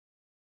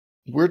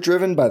We're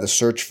driven by the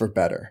search for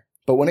better.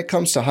 But when it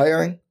comes to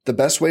hiring, the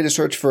best way to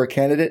search for a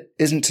candidate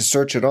isn't to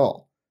search at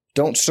all.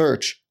 Don't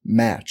search,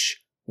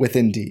 match with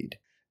Indeed.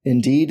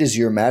 Indeed is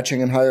your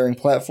matching and hiring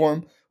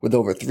platform with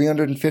over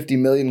 350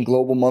 million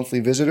global monthly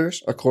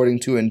visitors,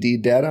 according to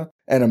Indeed data,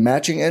 and a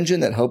matching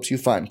engine that helps you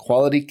find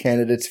quality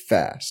candidates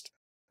fast.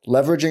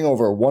 Leveraging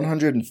over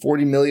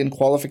 140 million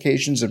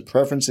qualifications and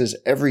preferences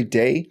every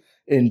day,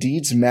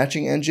 Indeed's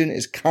matching engine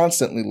is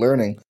constantly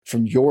learning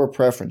from your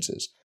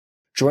preferences.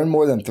 Join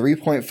more than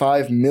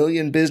 3.5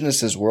 million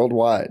businesses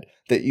worldwide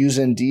that use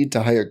Indeed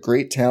to hire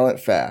great talent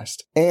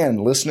fast.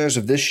 And listeners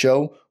of this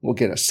show will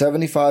get a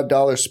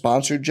 $75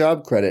 sponsored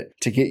job credit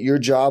to get your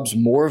jobs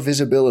more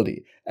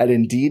visibility at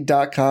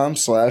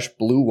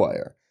Indeed.com/Blue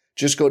Wire.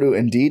 Just go to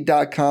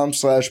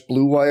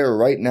Indeed.com/Blue Wire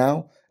right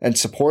now and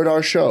support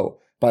our show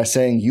by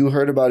saying you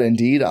heard about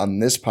Indeed on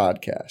this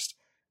podcast.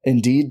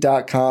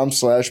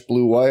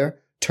 Indeed.com/Blue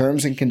Wire.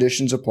 Terms and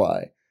conditions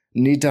apply.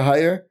 Need to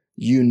hire?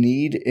 You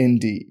need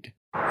Indeed.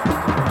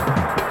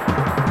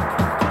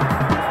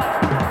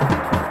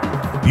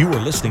 You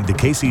are listening to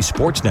KC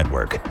Sports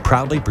Network,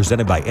 proudly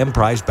presented by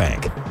Emprise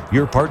Bank,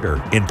 your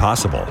partner in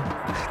possible.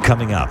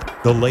 Coming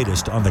up, the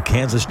latest on the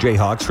Kansas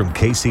Jayhawks from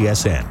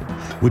KCSN,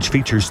 which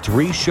features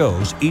 3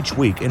 shows each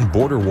week in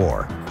Border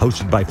War,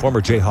 hosted by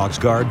former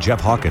Jayhawks guard Jeff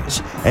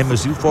Hawkins and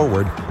Mizzou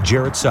forward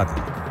Jarrett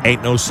Sutton.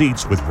 Ain't No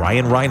Seats with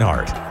Ryan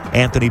Reinhardt,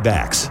 Anthony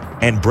Bax,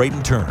 and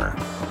Braden Turner.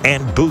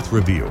 And Booth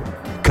Review,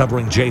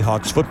 covering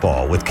Jayhawks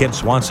football with Kent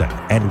Swanson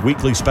and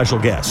weekly special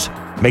guests.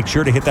 Make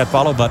sure to hit that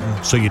follow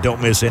button so you don't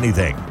miss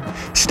anything.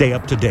 Stay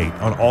up to date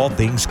on all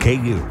things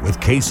KU with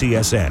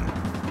KCSN.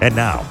 And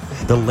now,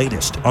 the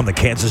latest on the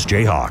Kansas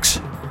Jayhawks.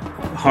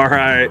 All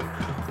right.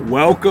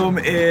 Welcome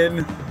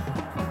in.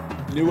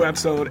 New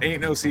episode,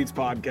 Ain't No Seats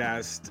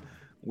podcast.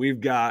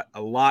 We've got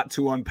a lot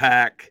to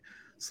unpack.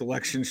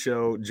 Selection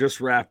show just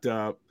wrapped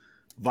up.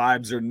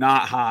 Vibes are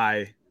not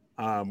high.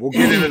 We'll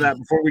get into that.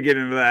 Before we get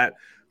into that,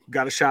 we've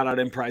got to shout out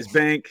Emprise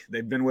Bank.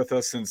 They've been with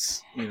us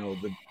since,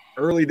 the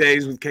early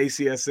days with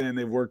KCSN.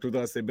 They've worked with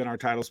us. They've been our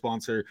title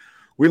sponsor.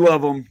 We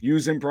love them.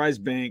 Use Emprise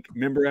Bank.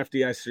 Member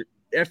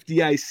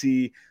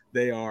FDIC.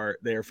 They are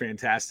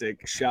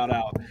fantastic. Shout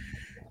out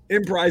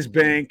Emprise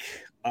Bank.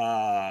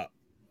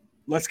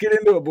 Let's get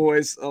into it,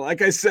 boys.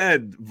 Like I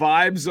said,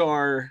 vibes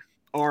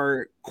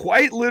are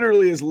quite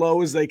literally as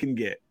low as they can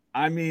get.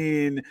 I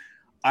mean,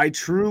 I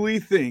truly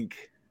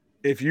think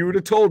if you would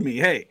have told me,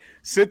 hey,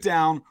 sit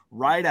down,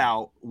 write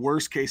out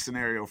worst case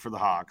scenario for the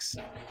Hawks,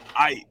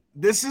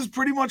 this is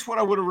pretty much what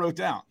I would have wrote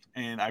down.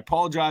 And I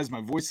apologize.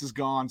 My voice is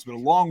gone. It's been a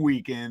long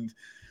weekend.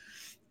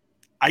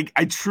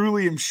 I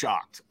truly am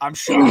shocked. I'm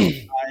shocked.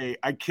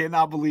 I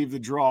cannot believe the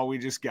draw we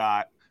just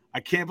got. I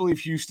can't believe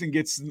Houston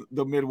gets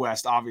the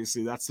Midwest.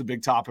 Obviously, that's the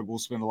big topic we'll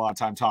spend a lot of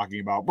time talking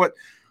about. But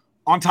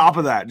on top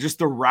of that, just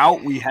the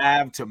route we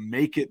have to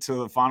make it to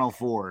the Final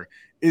Four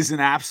is an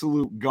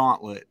absolute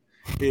gauntlet.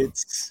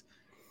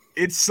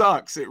 It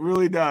sucks. It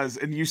really does.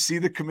 And you see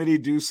the committee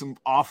do some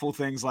awful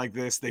things like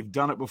this. They've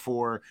done it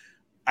before.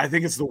 I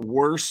think it's the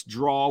worst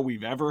draw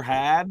we've ever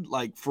had,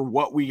 like for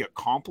what we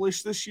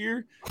accomplished this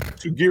year,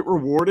 to get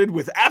rewarded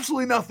with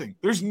absolutely nothing.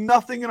 There's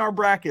nothing in our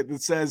bracket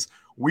that says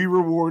we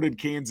rewarded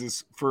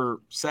Kansas for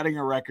setting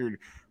a record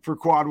for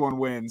quad 1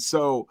 wins.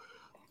 So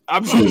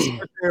I'm just going to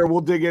start there.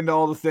 We'll dig into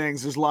all the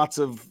things. There's lots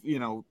of,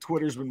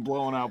 Twitter's been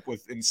blowing up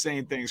with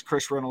insane things.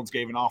 Chris Reynolds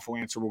gave an awful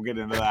answer. We'll get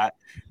into that.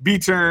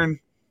 B-turn,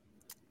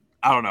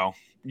 I don't know.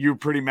 You were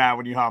pretty mad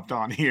when you hopped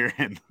on here,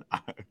 and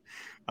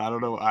I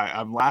don't know.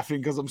 I'm laughing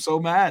because I'm so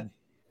mad.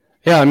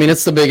 Yeah, I mean,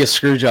 it's the biggest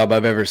screw job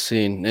I've ever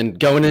seen. And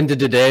going into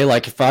today, we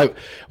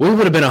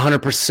would have been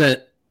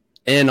 100%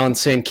 in on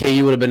saying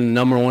KU would have been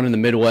number 1 in the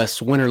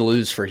Midwest, win or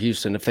lose for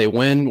Houston. If they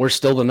win, we're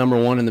still the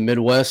number 1 in the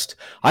Midwest.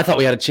 I thought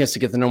we had a chance to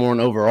get the number 1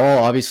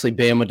 overall. Obviously,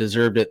 Bama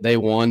deserved it. They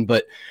won.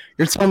 But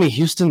you're telling me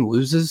Houston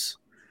loses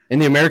in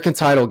the American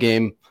title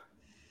game,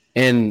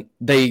 and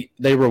they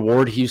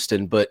reward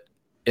Houston,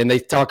 and they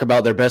talk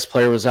about their best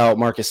player was out,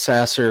 Marcus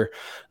Sasser,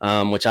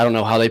 which I don't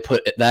know how they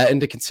put that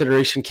into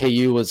consideration.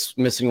 KU was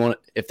missing one.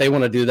 If they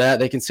want to do that,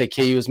 they can say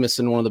KU is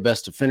missing one of the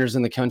best defenders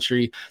in the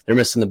country. They're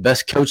missing the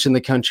best coach in the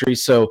country.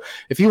 So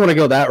if you want to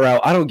go that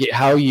route, I don't get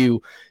how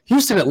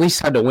Houston at least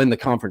had to win the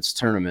conference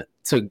tournament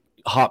to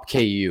hop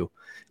KU.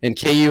 And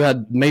KU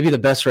had maybe the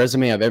best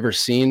resume I've ever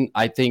seen.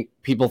 I think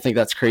people think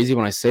that's crazy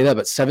when I say that,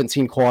 but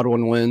 17 quad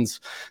 1 wins.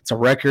 It's a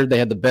record. They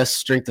had the best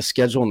strength of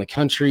schedule in the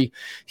country.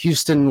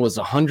 Houston was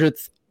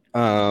 100th,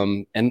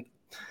 and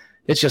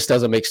it just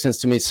doesn't make sense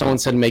to me. Someone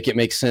said make it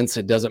make sense.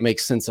 It doesn't make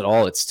sense at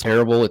all. It's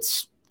terrible.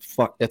 It's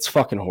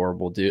fucking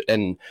horrible, dude.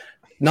 And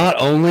not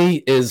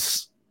only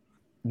is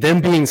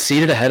them being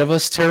seated ahead of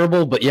us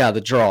terrible, but yeah, the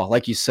draw,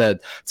 like you said,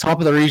 top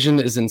of the region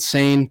is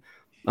insane.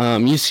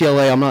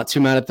 UCLA, I'm not too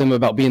mad at them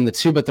about being the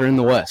 2, but they're in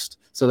the West.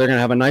 So they're going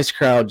to have a nice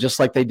crowd just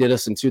like they did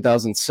us in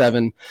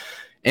 2007.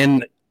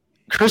 And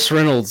Chris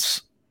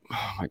Reynolds,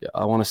 oh my God,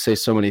 I want to say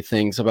so many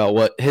things about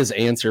what his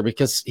answer,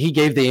 because he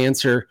gave the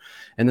answer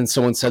and then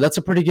someone said, that's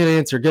a pretty good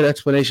answer, good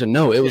explanation.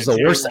 No, it was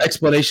the worst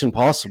explanation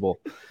possible.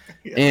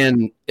 Yeah.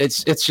 And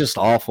it's just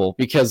awful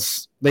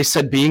because they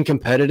said being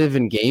competitive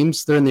in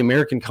games, they're in the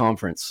American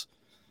Conference.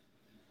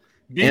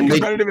 Being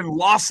competitive in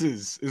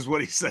losses is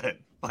what he said.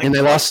 Like, and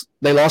they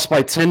lost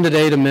by 10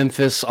 today to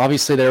Memphis.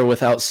 Obviously, they're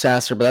without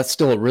Sasser, but that's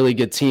still a really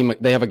good team.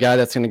 They have a guy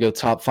that's going to go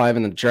top 5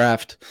 in the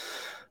draft.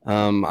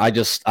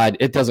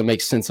 It doesn't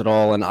make sense at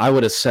all. And I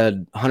would have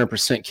said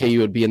 100% KU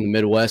would be in the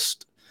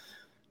Midwest.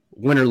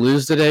 Win or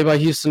lose today by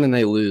Houston, and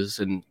they lose.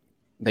 And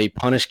they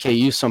punish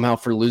KU somehow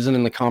for losing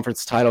in the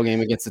conference title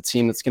game against a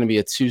team that's going to be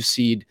a 2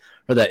 seed,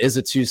 or that is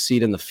a 2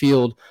 seed in the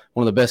field,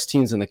 one of the best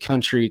teams in the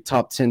country,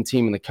 top 10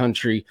 team in the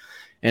country.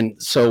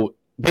 And so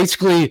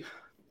basically,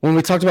 when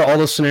we talked about all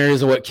those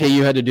scenarios of what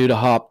KU had to do to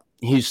hop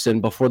Houston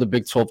before the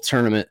Big 12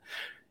 tournament,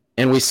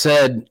 and we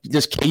said,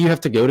 does KU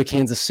have to go to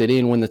Kansas City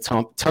and win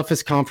the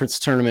toughest conference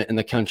tournament in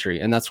the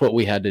country? And that's what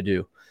we had to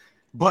do.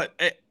 But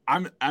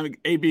I'm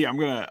AB, I'm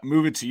going to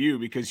move it to you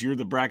because you're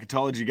the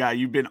bracketology guy.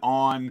 You've been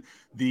on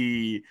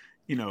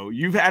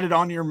you've had it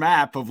on your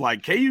map of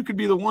like KU could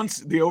be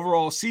the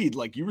overall seed.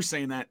 Like you were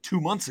saying that 2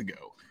 months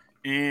ago.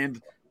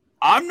 And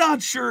I'm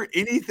not sure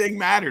anything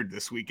mattered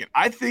this weekend.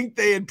 I think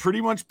they had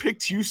pretty much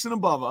picked Houston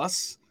above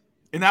us,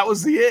 and that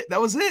was it. That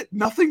was it.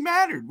 Nothing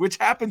mattered, which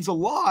happens a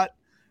lot.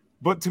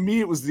 But to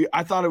me,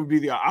 I thought it would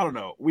be I don't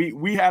know.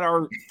 We had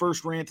our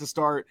first rant to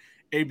start.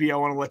 AB, I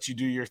want to let you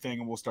do your thing,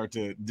 and we'll start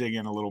to dig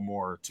in a little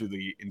more to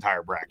the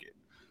entire bracket.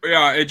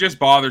 Yeah, it just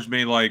bothers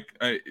me. Like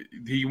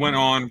he went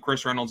on,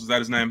 Chris Reynolds, is that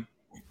his name?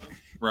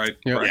 Right?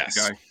 Yep. Yes.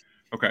 Guy.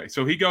 Okay,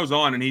 so he goes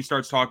on and he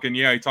starts talking.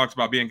 Yeah, he talks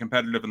about being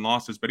competitive in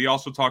losses, but he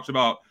also talks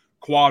about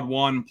quad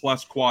 1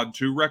 plus quad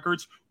 2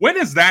 records. When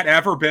has that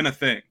ever been a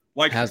thing?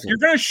 Like you're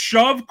going to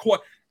shove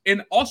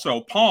and also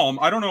Palm,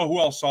 I don't know who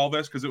else saw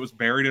this because it was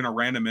buried in a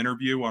random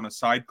interview on a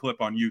side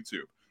clip on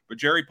YouTube. But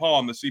Jerry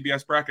Palm, the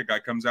CBS bracket guy,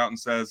 comes out and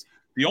says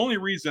the only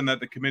reason that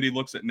the committee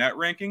looks at net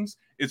rankings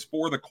is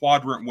for the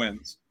quadrant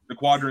wins, the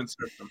quadrant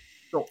system.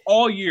 So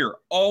all year,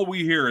 all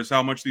we hear is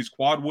how much these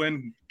quad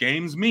win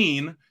games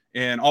mean.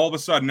 And all of a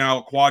sudden now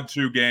a quad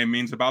 2 game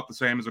means about the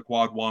same as a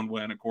quad 1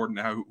 win, according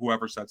to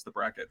whoever sets the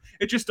bracket.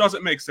 It just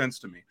doesn't make sense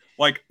to me.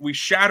 Like, we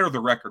shatter the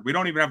record. We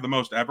don't even have the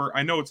most ever.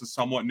 I know it's a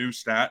somewhat new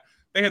stat.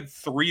 They had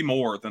 3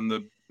 more than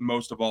the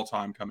most of all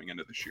time coming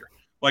into this year.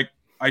 Like,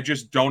 I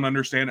just don't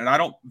understand.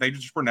 And they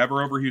just were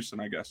never over Houston,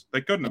 I guess.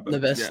 They couldn't have been. The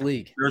best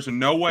league. There's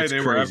no way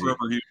they were ever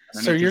over Houston.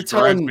 And so you're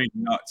telling me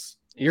nuts.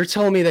 You're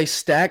telling me they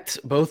stacked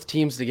both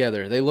teams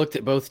together. They looked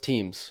at both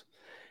teams.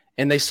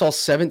 And they saw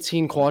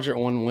 17 quadrant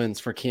 1 wins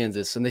for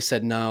Kansas, and they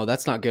said, "No,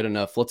 that's not good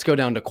enough. Let's go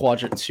down to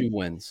quadrant 2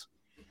 wins."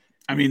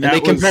 I mean,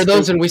 they compared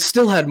those, and we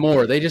still had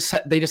more. They just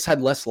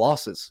had less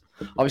losses,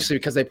 obviously,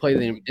 because they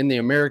played in the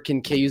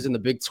American. KU's in the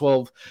Big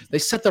 12. They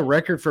set the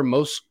record for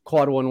most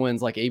quad 1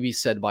 wins, like AB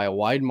said, by a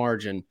wide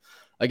margin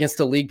against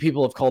the league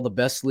people have called the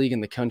best league in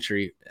the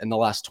country in the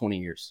last 20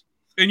 years.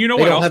 And you know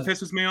what else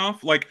pisses me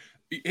off? Like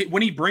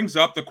when he brings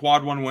up the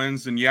quad 1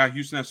 wins, and yeah,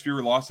 Houston has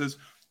fewer losses.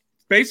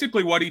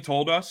 Basically, what he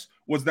told us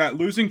was that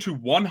losing to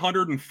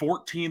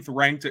 114th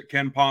ranked at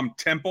Ken Palm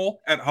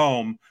Temple at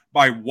home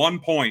by 1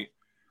 point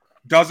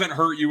doesn't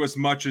hurt you as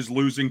much as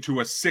losing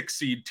to a 6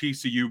 seed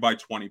TCU by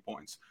 20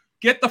 points.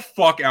 Get the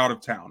fuck out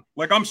of town.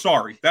 Like, I'm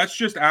sorry. That's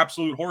just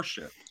absolute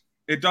horseshit.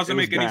 It doesn't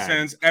make any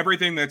sense.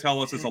 Everything they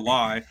tell us is a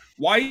lie.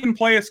 Why even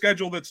play a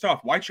schedule that's tough?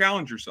 Why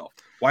challenge yourself?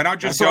 Why not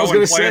just go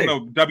and play in the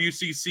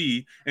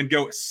WCC and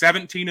go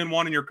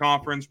 17-1 in your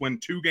conference, win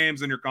 2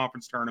 games in your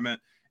conference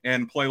tournament,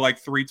 and play like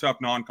 3 tough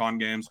non-con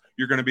games?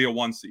 You're going to be a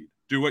 1 seed.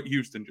 Do what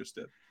Houston just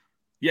did.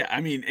 Yeah,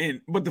 I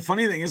mean, but the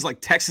funny thing is, like,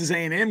 Texas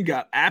A&M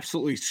got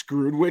absolutely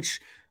screwed,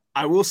 which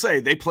I will say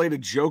they played a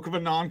joke of a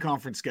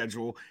non-conference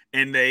schedule,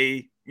 and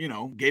they,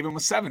 gave them a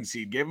 7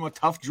 seed, gave them a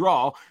tough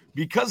draw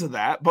because of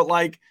that. But,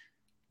 like,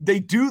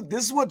 this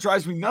is what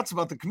drives me nuts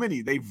about the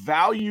committee. They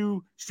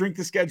value strength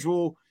of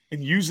schedule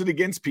and use it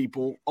against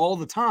people all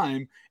the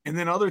time, and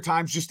then other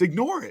times just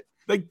ignore it.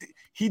 Like,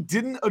 he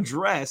didn't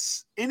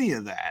address any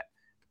of that.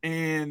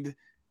 And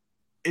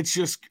it's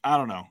just, I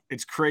don't know.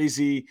 It's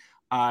crazy.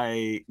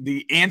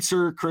 The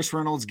answer Chris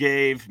Reynolds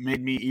gave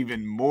made me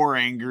even more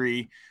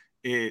angry.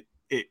 You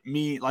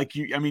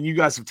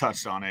guys have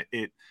touched on it.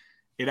 It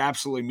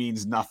absolutely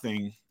means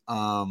nothing.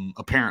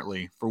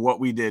 Apparently, for what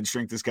we did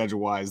strength of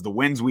schedule wise, the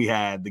wins we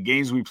had, the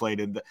games we played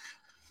in.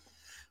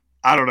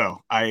 I don't know.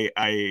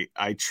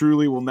 I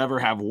truly will never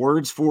have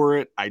words for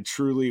it. I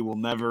truly will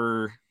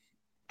never.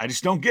 I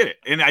just don't get it.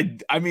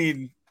 And I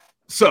mean,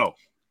 so.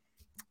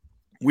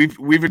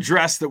 We've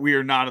addressed that we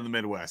are not in the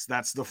Midwest.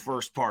 That's the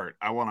first part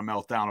I want to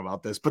melt down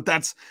about this, but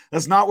that's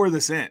not where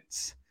this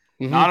ends.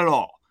 Mm-hmm. Not at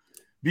all.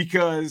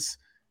 Because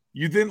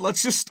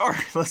let's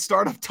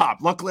start up top.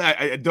 Luckily,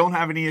 I don't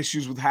have any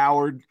issues with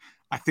Howard.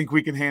 I think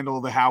we can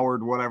handle the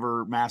Howard,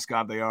 whatever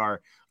mascot they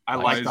are. I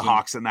like the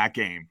Hawks in that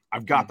game.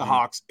 I've got the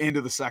Hawks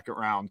into the second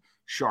round.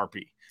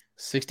 Sharpie.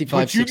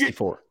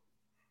 65-64.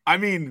 I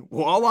mean,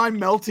 while I'm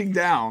melting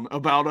down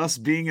about us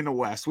being in the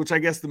West, which I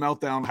guess the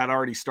meltdown had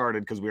already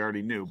started because we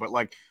already knew, but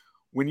like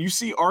when you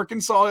see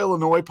Arkansas,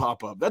 Illinois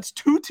pop up, that's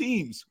two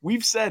teams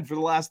we've said for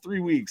the last 3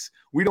 weeks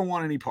we don't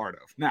want any part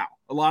of. Now,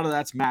 a lot of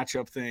that's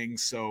matchup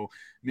things, so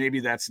maybe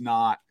that's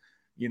not,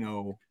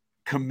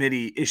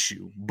 committee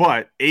issue.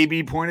 But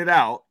AB pointed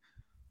out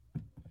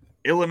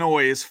Champaign,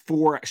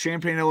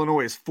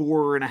 Illinois is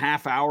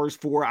 4.5 hours,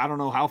 I don't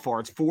know how far,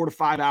 it's 4 to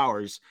 5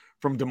 hours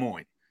from Des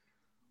Moines.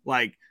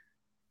 Like,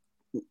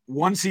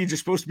 one seed you're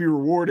supposed to be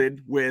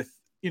rewarded with,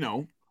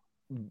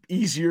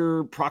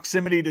 easier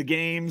proximity to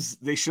games.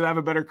 They should have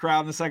a better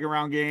crowd in the second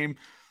round game.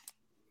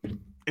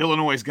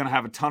 Illinois is going to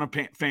have a ton of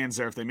fans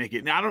there if they make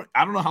it. Now,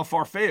 I don't know how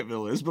far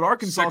Fayetteville is, but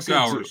Arkansas 6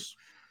 hours.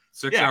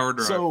 6 hour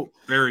drive. So,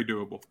 very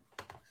doable.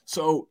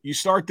 So you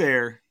start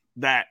there.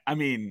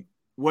 Braden,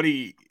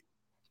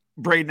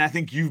 I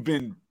think you've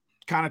been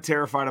kind of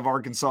terrified of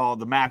Arkansas,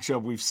 the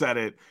matchup. We've said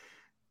it.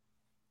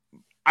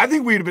 I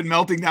think we'd have been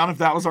melting down if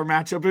that was our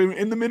matchup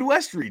in the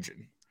Midwest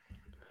region.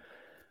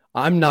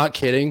 I'm not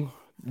kidding.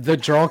 The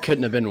draw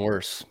couldn't have been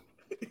worse.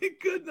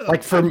 It couldn't have.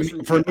 Like for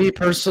me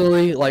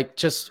personally, like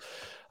just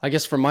I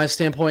guess from my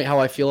standpoint, how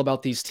I feel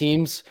about these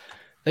teams,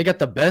 they got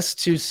the best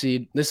 2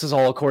 seed. This is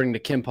all according to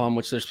KenPom,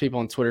 which there's people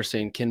on Twitter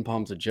saying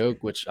KenPom's a joke,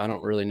 which I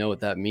don't really know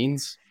what that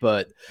means.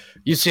 But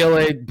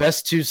UCLA,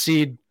 best 2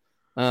 seed.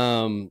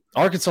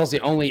 Arkansas is the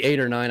only 8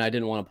 or 9 I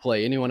didn't want to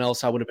play. Anyone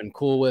else I would have been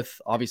cool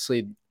with.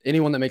 Obviously,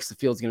 anyone that makes the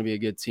field is going to be a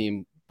good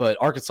team. But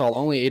Arkansas,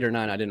 only 8 or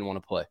 9 I didn't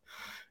want to play.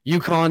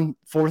 UConn,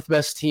 4th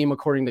best team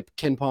according to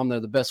KenPom.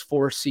 They're the best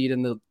 4 seed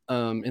in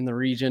the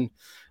region.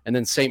 And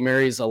then St.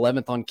 Mary's,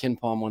 11th on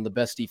KenPom, one of the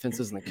best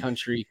defenses in the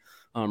country.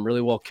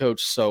 Really well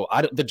coached. So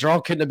the draw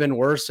couldn't have been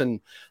worse.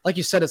 And like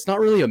you said, it's not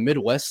really a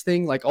Midwest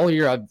thing. Like all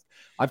year,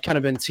 I've kind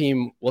of been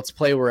team, let's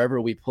play wherever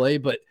we play.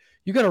 But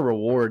you got to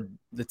reward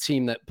the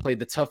team that played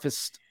the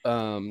toughest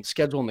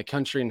schedule in the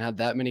country and had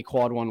that many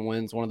quad 1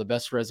 wins, one of the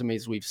best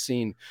resumes we've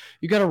seen.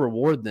 You got to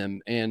reward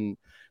them. And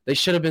they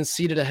should have been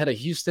seated ahead of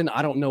Houston.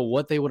 I don't know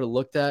what they would have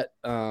looked at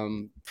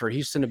for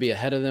Houston to be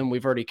ahead of them.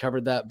 We've already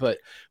covered that. But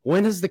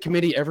when has the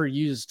committee ever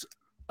used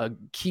a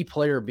key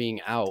player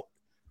being out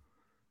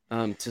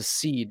to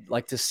seed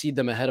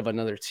them ahead of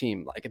another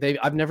team? Like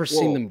I've never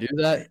seen them do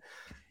that.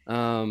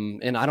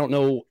 And I don't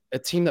know a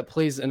team that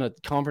plays in a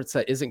conference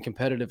that isn't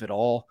competitive at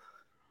all.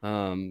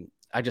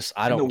 I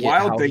don't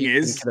get how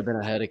Houston could have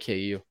been ahead of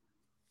KU.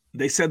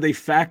 They said they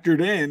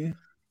factored in,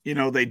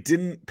 they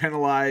didn't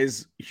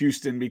penalize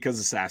Houston because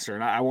of Sasser.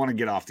 And I want to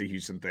get off the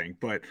Houston thing,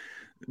 but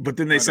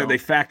then they said they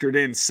factored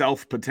in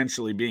Self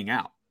potentially being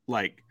out.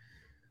 Like,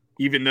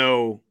 even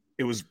though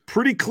it was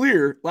pretty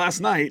clear last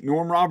night,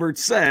 Norm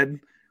Roberts said,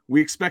 we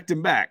expect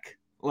him back.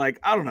 Like,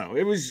 I don't know.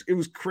 It was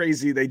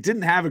crazy. They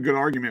didn't have a good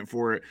argument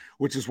for it,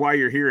 which is why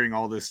you're hearing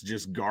all this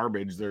just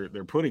garbage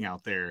they're putting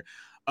out there.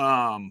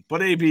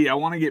 But AB, I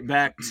want to get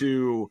back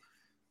to,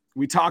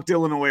 we talked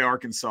Illinois,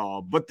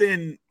 Arkansas, but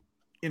then,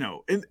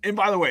 and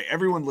by the way,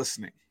 everyone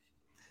listening,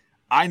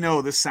 I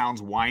know this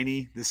sounds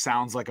whiny. This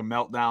sounds like a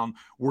meltdown.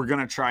 We're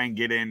going to try and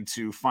get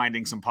into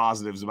finding some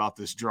positives about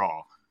this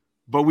draw,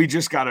 but we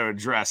just got to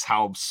address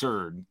how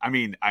absurd. I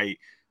mean, I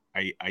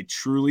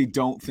truly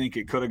don't think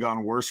it could have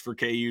gone worse for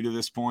KU to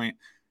this point.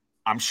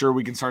 I'm sure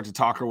we can start to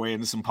talk our way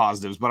into some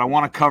positives, but I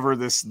want to cover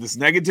this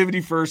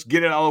negativity first,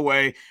 get it out of the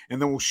way,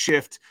 and then we'll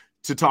shift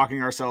to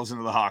talking ourselves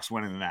into the Hawks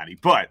winning the Natty.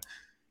 But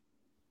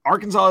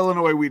Arkansas,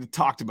 Illinois, we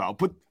talked about,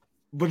 but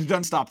it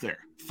doesn't stop there.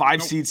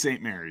 5 seed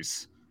St.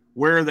 Mary's,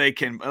 where they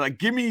can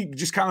give me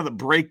just kind of the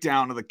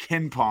breakdown of the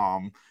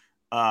KenPom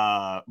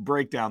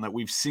breakdown that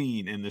we've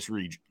seen in this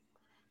region.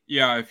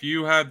 Yeah, if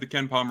you had the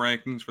KenPom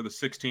rankings for the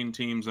 16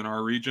 teams in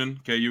our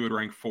region, KU would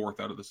rank 4th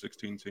out of the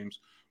 16 teams,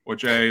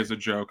 which A, is a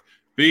joke.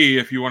 B,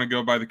 if you want to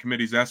go by the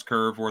committee's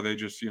S-curve, where they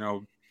just,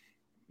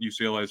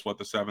 UCLA is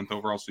the 7th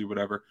overall seed,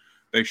 whatever.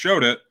 They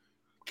showed it.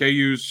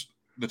 KU's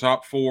the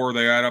top 4.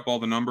 They add up all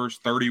the numbers.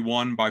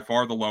 31, by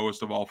far the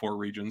lowest of all 4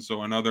 regions.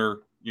 So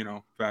another,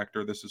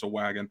 factor. This is a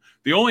wagon.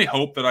 The only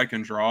hope that I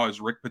can draw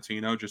is Rick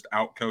Pitino just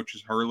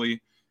out-coaches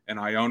Hurley, and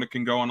Iona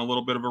can go on a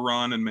little bit of a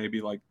run, and maybe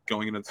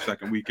going into the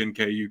second weekend,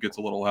 KU gets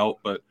a little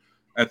help. But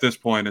at this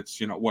point, it's,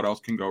 what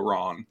else can go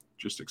wrong?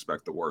 Just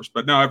expect the worst.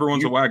 But no,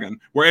 everyone's a wagon.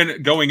 We're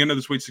going into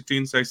the Sweet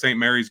 16, say St.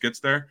 Mary's gets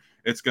there.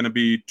 It's going to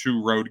be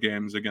 2 road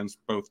games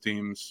against both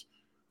teams,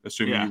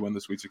 assuming you win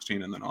the Sweet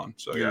 16 and then on.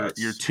 So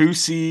your 2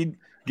 seed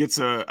gets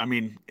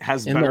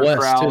has better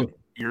crowd. Too.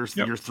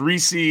 Your 3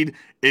 seed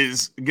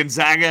is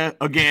Gonzaga,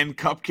 again,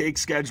 cupcake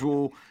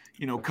schedule,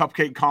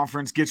 cupcake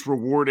conference, gets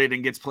rewarded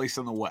and gets placed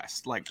in the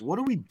West. Like, what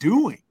are we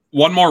doing?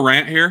 One more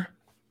rant here.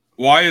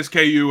 Why is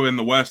KU in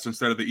the West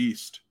instead of the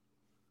East?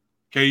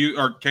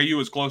 KU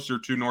is closer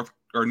to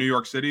New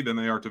York City than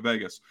they are to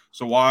Vegas.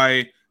 So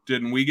why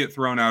didn't we get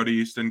thrown out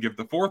East and give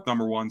the 4th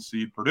number 1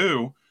 seed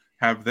Purdue,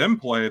 have them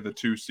play the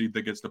 2 seed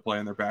that gets to play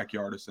in their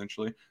backyard,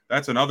 essentially?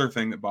 That's another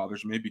thing that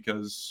bothers me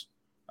because,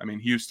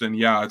 Houston,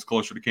 it's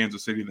closer to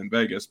Kansas City than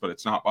Vegas, but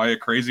it's not by a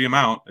crazy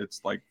amount. It's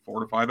 4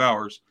 to 5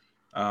 hours.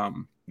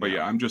 But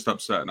I'm just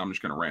upset, and I'm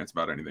just going to rant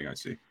about anything I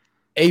see.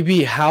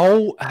 AB,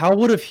 how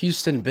would have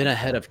Houston been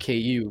ahead of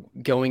KU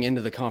going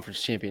into the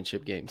conference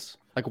championship games?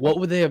 Like, what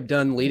would they have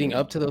done leading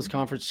up to those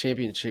conference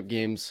championship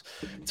games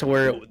to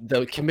where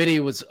the committee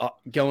was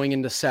going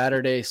into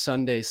Saturday,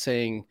 Sunday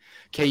saying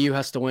KU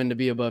has to win to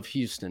be above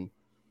Houston?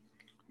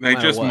 They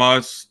just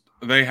must.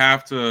 They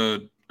have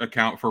to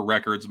account for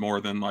records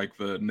more than like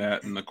the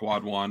net and the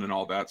quad one and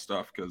all that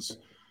stuff, because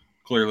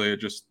clearly it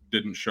just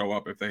didn't show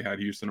up if they had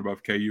Houston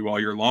above KU all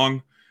year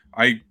long.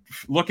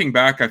 Looking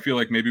back, I feel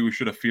like maybe we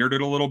should have feared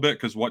it a little bit,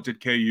 because what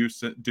did KU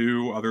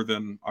do other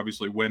than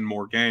obviously win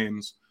more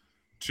games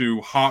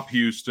to hop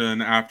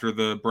Houston after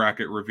the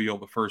bracket reveal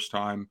the first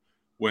time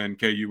when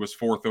KU was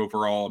 4th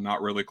overall,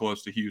 not really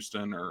close to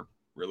Houston or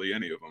really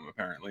any of them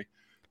apparently.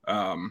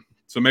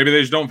 So maybe they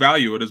just don't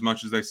value it as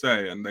much as they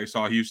say, and they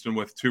saw Houston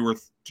with two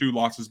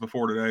losses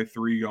before today,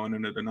 3 going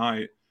into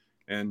tonight,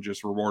 and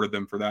just rewarded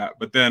them for that.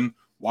 But then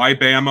why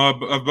Bama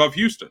above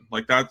Houston?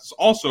 Like, that's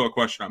also a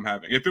question I'm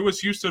having. If it was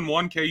Houston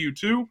 1, KU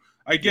 2,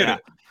 I get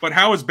it. But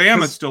how is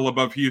Bama still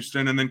above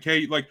Houston? And then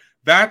KU, like,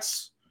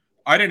 that's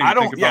 – I didn't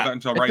even think about that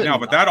until right now.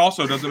 But that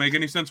also doesn't make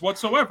any sense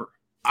whatsoever.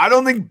 I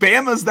don't think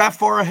Bama's that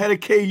far ahead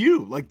of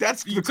KU. Like,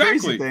 that's the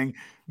crazy thing.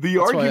 The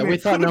argument we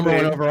thought number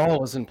 1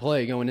 overall was in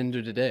play going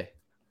into today.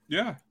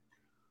 Yeah.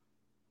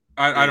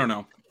 I don't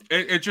know.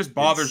 It just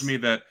bothers me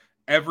that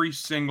every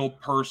single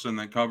person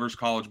that covers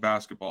college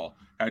basketball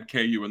had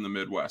KU in the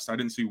Midwest. I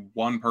didn't see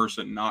one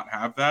person not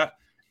have that.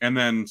 And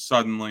then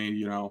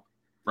suddenly,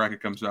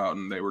 bracket comes out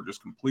and they were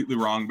just completely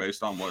wrong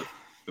based on what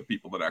the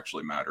people that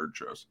actually mattered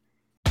chose.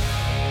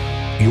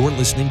 You're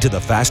listening to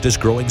the fastest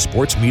growing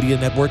sports media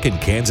network in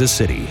Kansas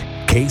City,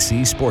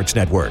 KC Sports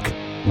Network.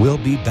 We'll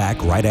be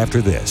back right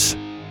after this.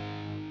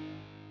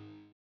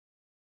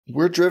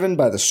 We're driven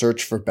by the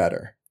search for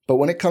better. But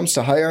when it comes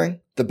to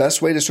hiring, the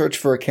best way to search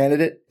for a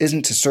candidate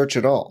isn't to search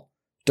at all.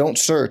 Don't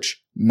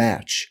search,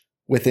 match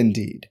with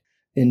Indeed.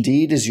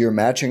 Indeed is your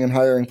matching and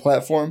hiring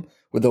platform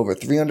with over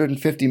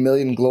 350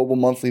 million global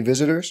monthly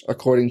visitors,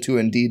 according to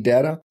Indeed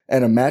data,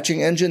 and a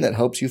matching engine that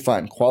helps you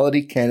find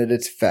quality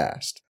candidates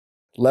fast.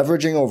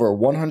 Leveraging over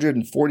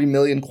 140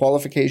 million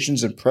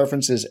qualifications and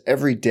preferences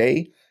every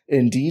day,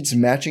 Indeed's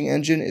matching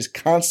engine is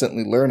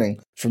constantly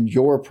learning from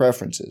your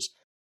preferences.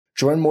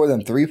 Join more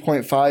than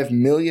 3.5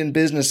 million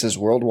businesses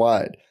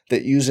worldwide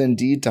that use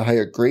Indeed to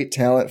hire great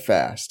talent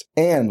fast.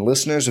 And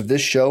listeners of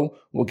this show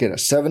will get a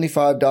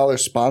 $75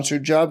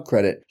 sponsored job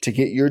credit to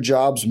get your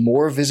jobs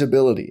more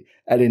visibility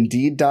at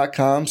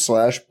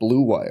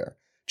Indeed.com/Blue Wire.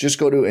 Just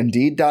go to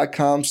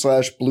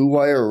Indeed.com/Blue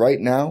Wire right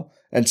now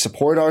and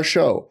support our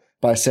show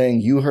by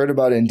saying you heard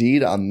about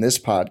Indeed on this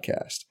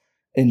podcast.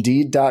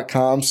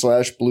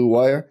 Indeed.com/Blue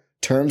Wire.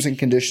 Terms and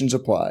conditions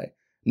apply.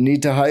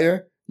 Need to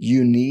hire?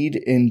 You need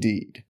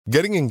Indeed.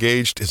 Getting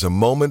engaged is a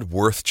moment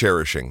worth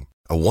cherishing.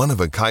 A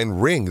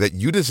one-of-a-kind ring that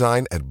you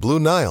design at Blue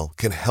Nile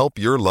can help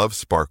your love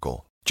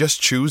sparkle.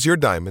 Just choose your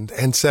diamond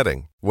and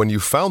setting. When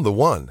you've found the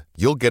one,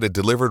 you'll get it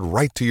delivered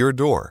right to your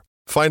door.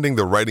 Finding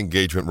the right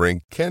engagement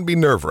ring can be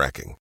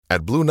nerve-wracking.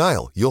 At Blue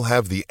Nile, you'll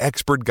have the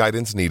expert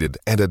guidance needed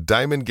and a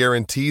diamond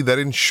guarantee that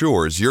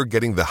ensures you're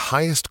getting the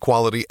highest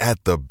quality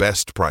at the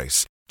best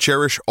price.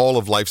 Cherish all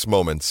of life's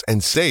moments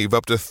and save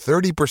up to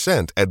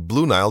 30% at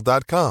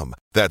BlueNile.com.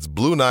 That's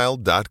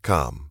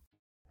BlueNile.com.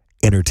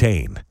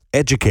 Entertain,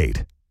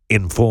 educate,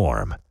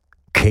 inform.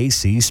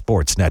 KC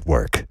Sports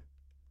Network.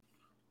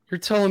 You're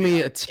telling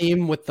me a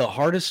team with the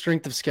hardest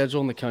strength of schedule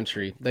in the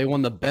country, they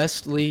won the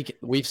best league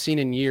we've seen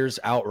in years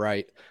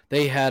outright.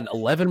 They had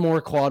 11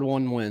 more quad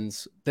one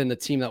wins than the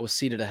team that was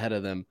seated ahead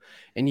of them,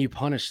 and you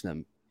punish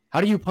them.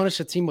 How do you punish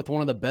a team with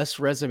one of the best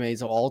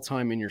resumes of all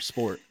time in your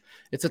sport?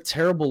 It's a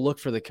terrible look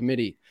for the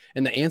committee,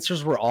 and the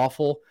answers were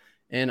awful.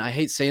 And I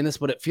hate saying this,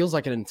 but it feels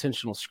like an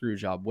intentional screw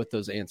job with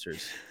those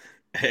answers.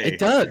 Hey, it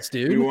does,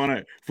 dude. If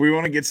we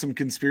want to get some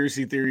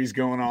conspiracy theories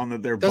going on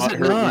that they're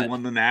butthurt we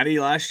won the Natty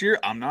last year,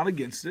 I'm not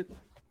against it.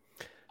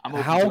 I'm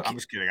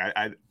just kidding.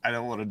 I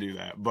don't want to do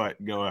that,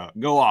 but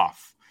go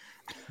off.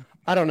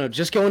 I don't know.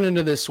 Just going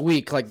into this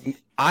week, like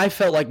I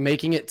felt like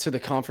making it to the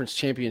conference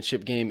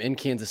championship game in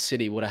Kansas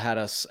City would have had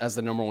us as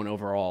the number 1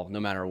 overall,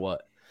 no matter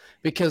what.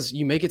 Because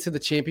you make it to the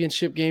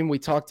championship game, we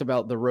talked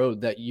about the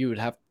road that you would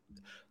have,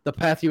 the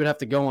path you would have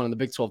to go on in the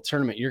Big 12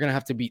 tournament. You're going to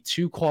have to beat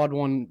 2 quad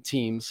one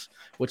teams,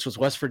 which was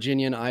West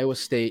Virginia and Iowa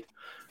State.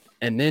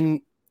 And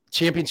then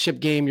championship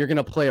game, you're going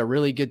to play a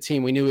really good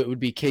team. We knew it would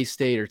be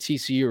K-State or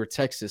TCU or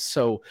Texas.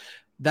 So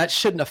that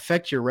shouldn't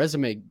affect your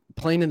resume.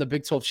 Playing in the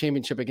Big 12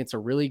 championship against a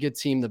really good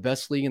team, the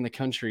best league in the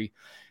country,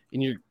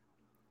 and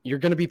you're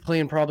going to be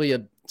playing probably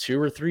a 2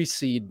 or 3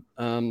 seed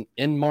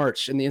in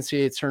March in the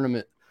NCAA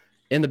tournament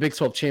in the Big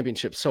 12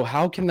 championship. So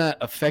how can that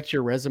affect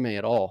your resume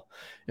at all?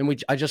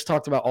 And I just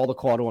talked about all the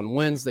quad one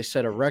wins. They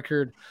set a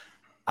record.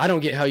 I don't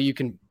get how you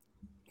can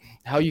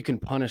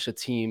punish a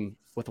team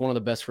with one of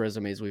the best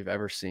resumes we've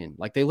ever seen.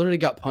 Like they literally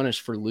got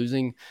punished for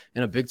losing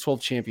in a Big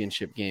 12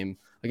 championship game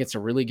against a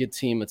really good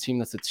team, a team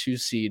that's a 2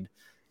 seed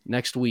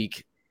next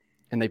week,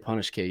 and they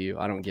punish KU.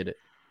 I don't get it.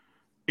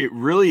 It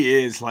really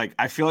is like,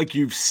 I feel like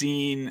you've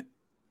seen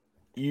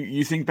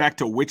you think back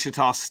to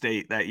Wichita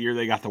State that year,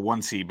 they got the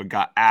 1 seed, but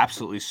got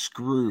absolutely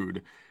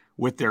screwed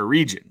with their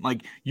region.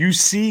 Like, you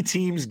see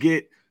teams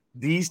get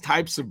these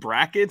types of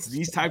brackets,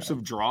 these types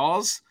of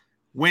draws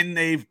when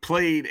they've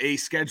played a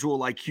schedule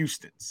like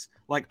Houston's.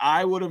 Like,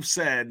 I would have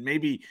said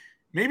maybe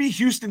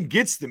Houston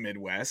gets the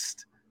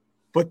Midwest,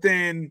 but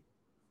then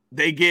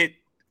they get,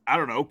 I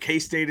don't know,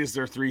 K-State is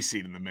their 3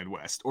 seed in the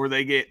Midwest. Or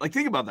they get, like,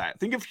 think about that.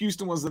 Think if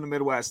Houston was in the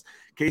Midwest,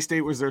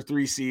 K-State was their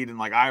 3 seed, and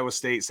like Iowa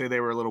State, say they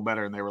were a little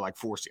better and they were like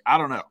 4 seed. I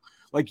don't know.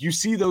 Like, you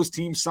see those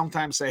teams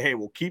sometimes say, hey,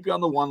 we'll keep you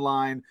on the 1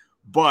 line,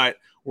 but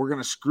we're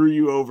going to screw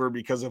you over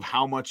because of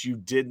how much you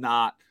did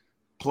not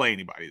play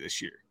anybody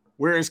this year.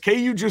 Whereas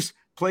KU just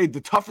played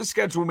the toughest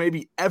schedule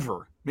maybe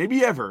ever,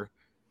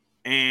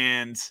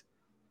 and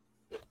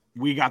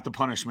we got the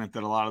punishment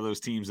that a lot of those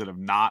teams that have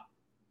not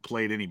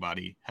played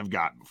anybody have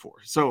gotten before.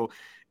 So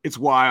it's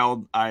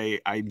wild.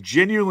 I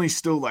genuinely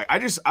still like, I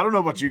don't know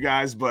about you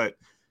guys, but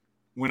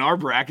when our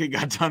bracket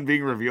got done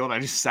being revealed, I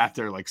just sat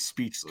there like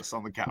speechless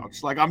on the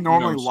couch. Like, I'm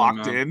normally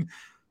locked in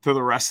to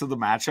the rest of the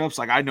matchups.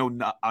 Like, I know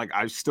not, like,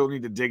 I still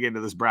need to dig into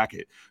this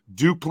bracket.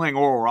 Duke playing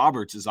Oral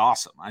Roberts is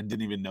awesome. I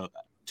didn't even know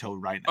that till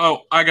right now.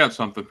 Oh, I got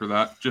something for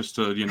that. Just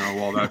to,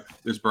 while that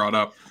is brought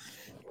up,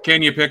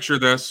 can you picture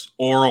this?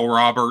 Oral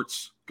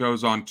Roberts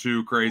goes on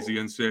 2 crazy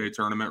NCAA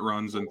tournament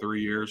runs in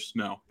 3 years.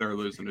 No, they're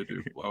losing to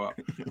Duke blowout.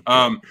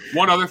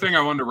 One other thing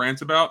I wanted to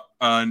rant about,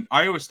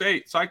 Iowa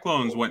State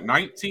Cyclones went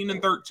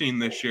 19-13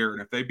 this year,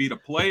 and if they beat a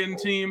play-in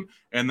team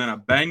and then a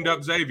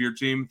banged-up Xavier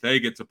team, they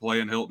get to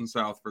play in Hilton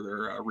South for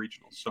their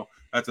regionals. So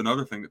that's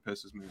another thing that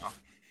pisses me off.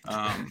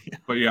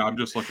 But yeah, I'm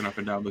just looking up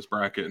and down this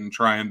bracket and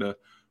trying to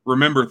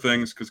remember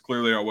things because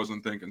clearly I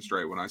wasn't thinking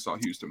straight when I saw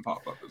Houston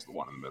pop up as the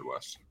one in the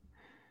Midwest.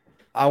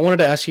 I wanted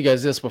to ask you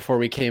guys this before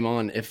we came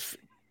on. If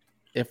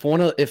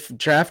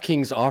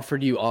DraftKings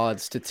offered you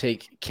odds to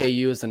take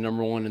KU as the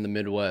number 1 in the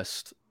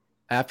Midwest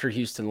after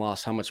Houston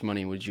lost, how much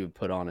money would you have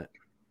put on it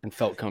and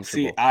felt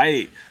comfortable?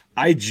 See,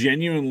 I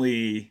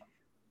genuinely,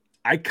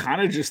 I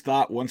kind of just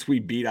thought once we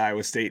beat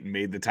Iowa State and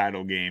made the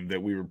title game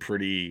that we were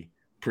pretty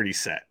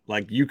set.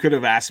 Like, you could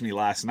have asked me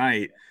last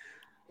night.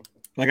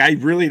 Like, I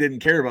really didn't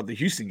care about the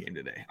Houston game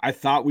today. I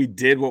thought we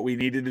did what we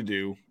needed to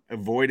do,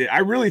 avoid it. I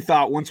really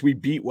thought once we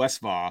beat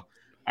Westphal,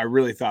 I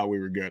really thought we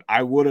were good.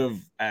 I would have,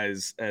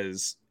 as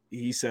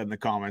he said in the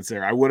comments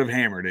there, I would have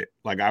hammered it.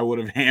 Like, I would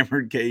have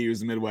hammered KU as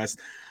the Midwest.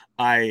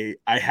 I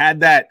had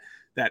that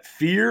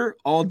fear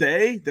all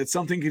day that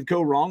something could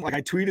go wrong. Like,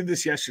 I tweeted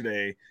this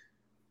yesterday.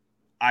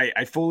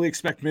 I fully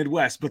expect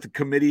Midwest, but the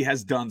committee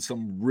has done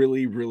some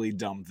really, really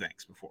dumb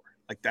things before.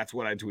 Like, that's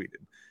what I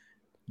tweeted.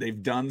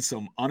 They've done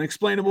some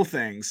unexplainable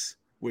things,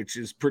 which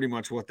is pretty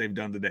much what they've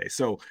done today.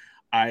 So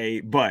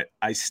but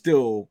I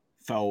still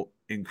felt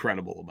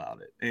incredible about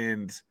it.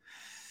 And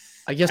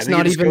I guess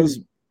I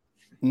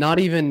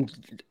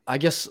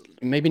guess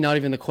maybe not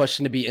even the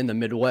question to be in the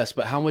Midwest,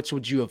 but how much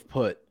would you have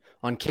put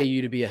on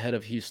KU to be ahead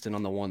of Houston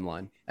on the 1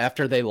 line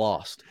after they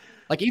lost?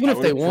 Like, even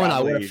if they won, I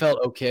would have felt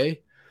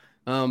okay.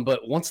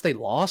 But once they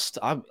lost,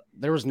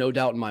 there was no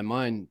doubt in my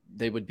mind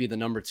they would be the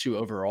number 2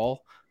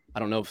 overall. I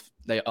don't know if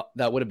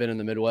that would have been in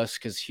the Midwest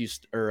because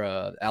Houston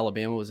or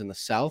Alabama was in the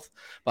South,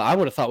 but I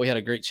would have thought we had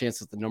a great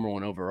chance at the number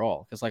 1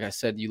 overall. Because, like I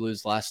said, you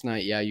lose last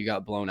night, yeah, you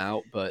got blown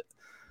out,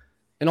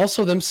 and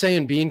also them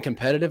saying being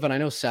competitive. And I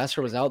know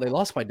Sasser was out; they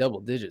lost by double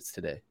digits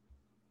today.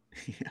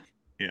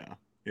 Yeah.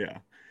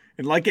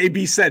 And like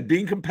AB said,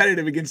 being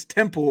competitive against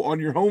Temple on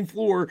your home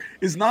floor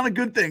is not a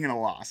good thing in a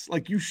loss.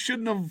 Like, you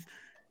shouldn't have.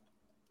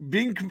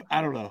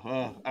 I don't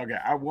know. Okay,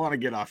 I want to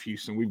get off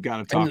Houston. We've got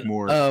to talk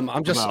more. I'm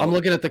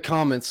looking at the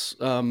comments.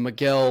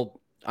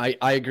 Miguel,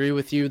 I agree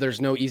with you. There's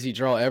no easy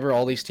draw ever.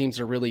 All these teams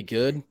are really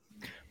good,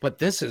 but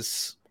this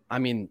is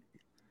the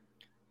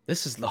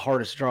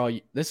hardest draw.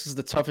 This is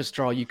the toughest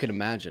draw you could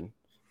imagine.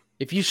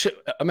 If you should,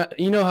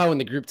 how in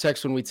the group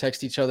text when we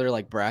text each other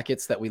like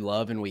brackets that we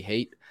love and we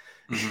hate,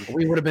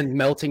 we would have been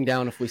melting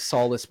down if we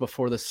saw this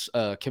before this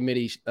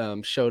committee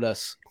showed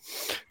us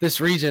this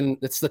region.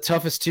 It's the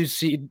toughest 2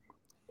 seed.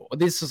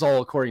 This is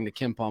all according to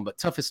KenPom, but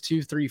toughest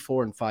 2, 3,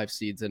 4, and 5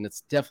 seeds, and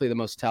it's definitely the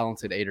most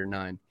talented 8 or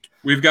 9.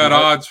 We've got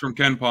odds from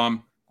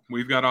KenPom.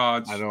 We've got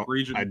odds. I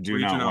do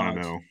not want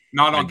to know.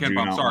 Not on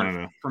KenPom.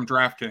 Sorry, from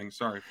DraftKings.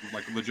 Sorry,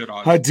 like legit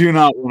odds. I do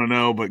not want to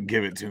know, but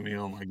give it to me.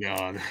 Oh my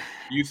God.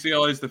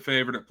 UCLA is the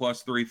favorite at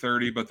plus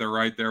 330, but they're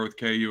right there with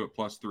KU at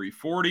plus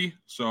 340.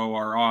 So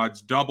our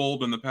odds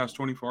doubled in the past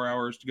 24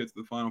 hours to get to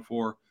the Final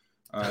Four.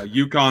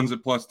 UConn's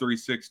at plus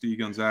 360.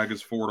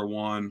 Gonzaga's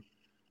 4-1.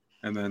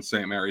 And then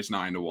St. Mary's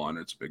 9-1.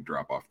 It's a big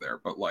drop off there,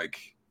 but like,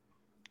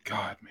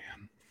 God,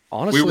 man,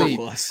 honestly,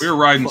 we were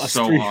riding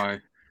so high.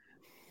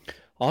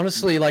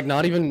 Honestly, like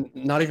not even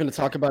to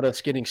talk about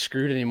us getting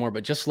screwed anymore,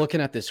 but just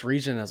looking at this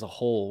region as a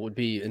whole would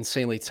be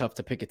insanely tough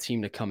to pick a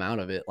team to come out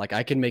of it. Like,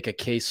 I can make a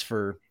case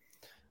for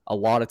a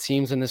lot of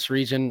teams in this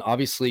region.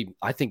 Obviously,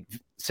 I think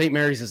St.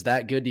 Mary's is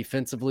that good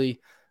defensively.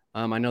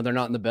 I know they're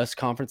not in the best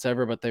conference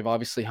ever, but they've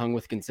obviously hung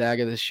with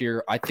Gonzaga this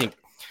year. I think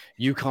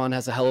UConn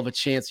has a hell of a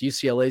chance.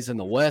 UCLA's in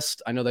the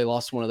West. I know they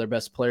lost one of their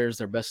best players,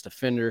 their best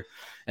defender.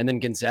 And then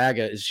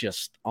Gonzaga is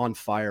just on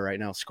fire right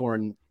now,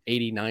 scoring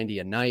 80, 90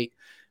 a night.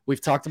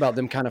 We've talked about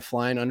them kind of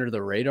flying under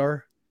the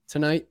radar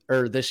tonight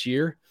or this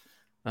year,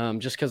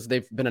 just because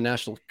they've been a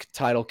national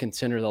title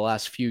contender the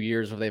last few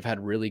years where they've had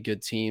really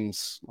good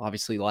teams,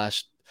 obviously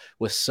last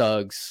with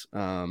Suggs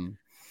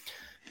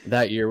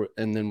that year,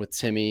 and then with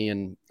Timmy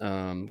and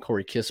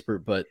Corey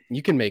Kispert. But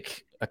you can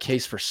make a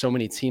case for so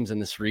many teams in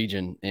this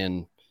region,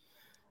 and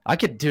I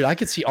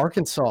could see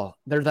Arkansas.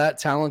 They're that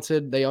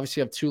talented. They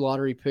obviously have 2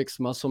 lottery picks,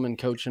 Musselman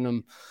coaching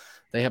them.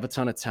 They have a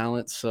ton of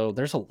talent. So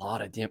there's a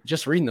lot of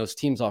just reading those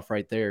teams off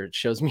right there. It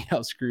shows me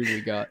how screwed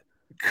we got.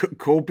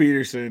 Cole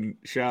Peterson,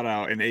 shout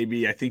out. And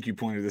AB, I think you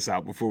pointed this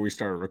out before we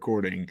started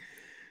recording.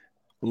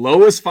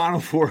 Lowest Final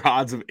Four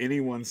odds of any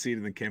one seed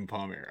in the Ken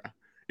Palm era.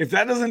 If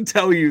that doesn't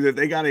tell you that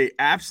they got an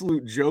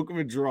absolute joke of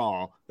a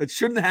draw, that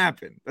shouldn't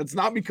happen. That's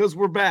not because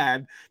we're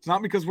bad. It's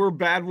not because we're a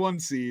bad 1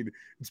 seed.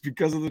 It's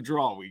because of the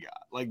draw we got.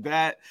 Like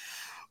that.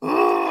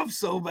 Oh, I'm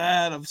so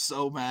mad. I'm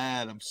so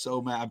mad.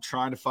 I'm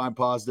trying to find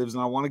positives,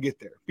 and I want to get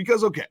there.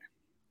 Because, okay,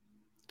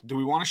 do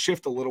we want to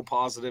shift a little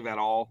positive at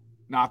all?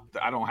 Not,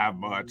 I don't have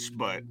much,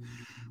 but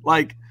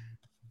like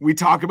we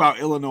talk about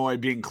Illinois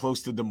being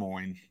close to Des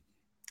Moines.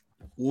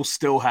 We'll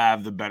still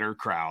have the better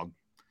crowd.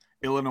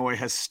 Illinois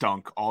has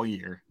stunk all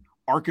year.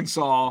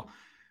 Arkansas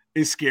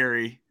is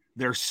scary.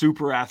 They're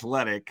super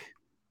athletic.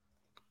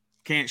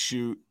 Can't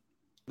shoot.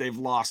 They've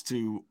lost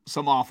to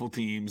some awful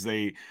teams.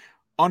 They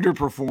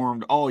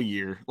underperformed all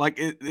year. Like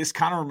this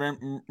kind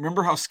of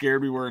remember how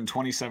scared we were in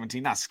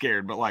 2017? Not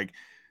scared, but like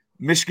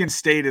Michigan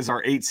State is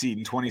our 8 seed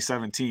in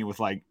 2017 with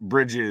like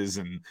Bridges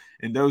and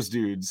those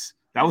dudes.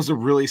 That was a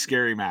really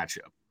scary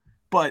matchup.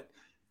 But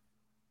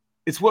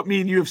it's what me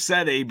and you have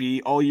said,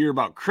 AB, all year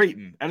about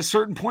Creighton. At a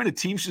certain point, a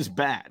team's just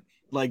bad.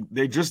 Like,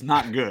 they're just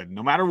not good.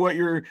 No matter what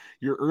your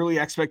early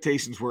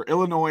expectations were,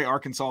 Illinois,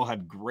 Arkansas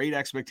had great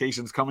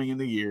expectations coming in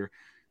the year.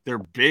 They're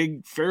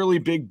big, fairly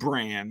big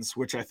brands,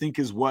 which I think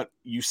is what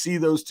you see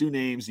those 2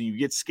 names and you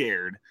get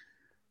scared.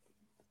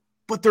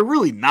 But they're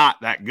really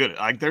not that good.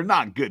 Like, they're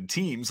not good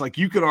teams. Like,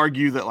 you could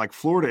argue that, like,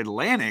 Florida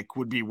Atlantic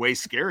would be way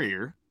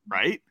scarier,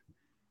 right?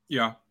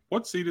 Yeah.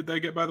 What seed did they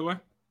get, by the way?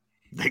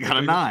 They got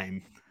a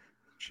 9.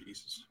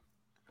 Jesus.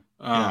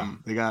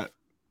 They got.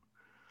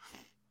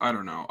 I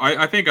don't know.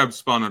 I think I've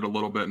spun it a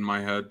little bit in my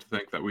head to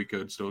think that we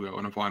could still go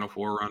in a Final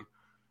Four run.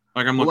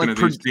 Like I'm looking at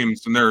these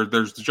teams, and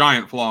there's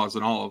giant flaws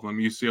in all of them.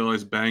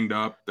 UCLA's banged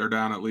up; they're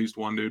down at least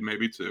 1 dude,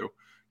 maybe 2.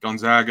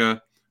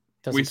 Gonzaga,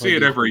 we see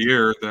it every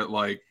year that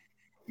like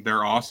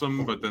they're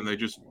awesome, but then they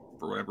just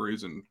for whatever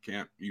reason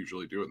can't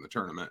usually do it in the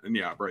tournament. And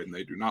yeah, Braden,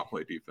 they do not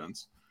play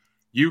defense.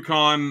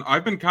 UConn,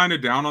 I've been kind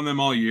of down on them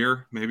all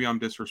year. Maybe I'm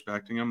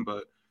disrespecting them,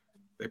 but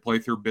they play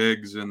through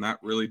bigs, and that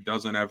really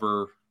doesn't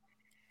ever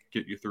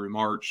get you through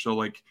March. So,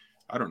 like,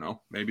 I don't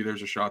know. Maybe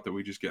there's a shot that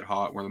we just get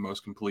hot. We're the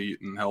most complete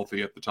and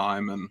healthy at the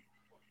time, and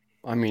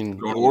I mean,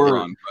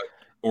 or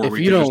we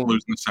could just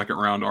lose in the second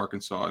round to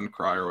Arkansas and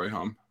cry our way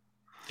home.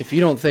 If you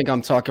don't think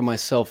I'm talking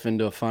myself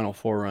into a Final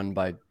Four run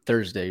by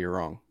Thursday, you're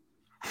wrong.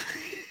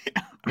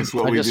 That's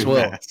what we do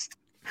best.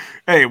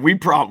 Hey, we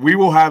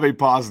will have a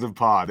positive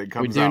pod. It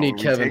comes out. We need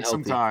Kevin take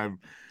some time.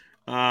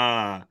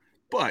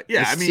 But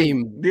yeah, I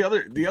mean, the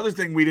other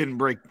thing we didn't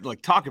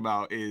talk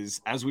about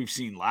is, as we've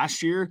seen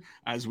last year,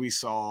 as we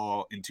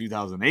saw in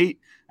 2008,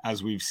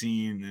 as we've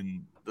seen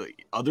in the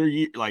other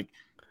year, like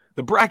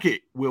the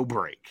bracket will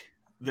break.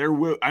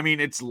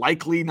 It's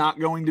likely not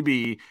going to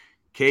be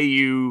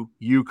KU,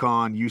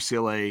 UConn,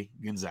 UCLA,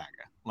 Gonzaga.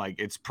 Like,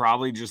 it's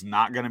probably just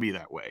not going to be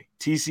that way.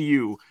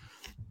 TCU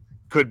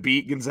could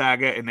beat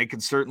Gonzaga, and they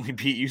could certainly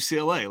beat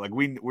UCLA. Like,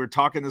 we're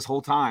talking this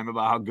whole time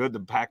about how good the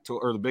Pac-12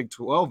 or the Big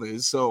 12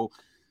 is. So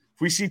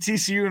if we see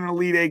TCU in an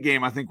Elite Eight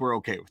game, I think we're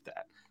okay with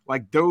that.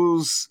 Like,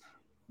 those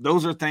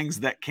are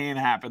things that can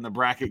happen. The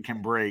bracket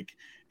can break.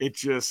 It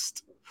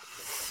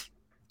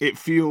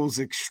feels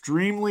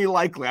extremely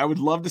likely. I would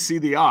love to see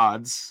the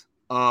odds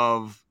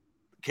of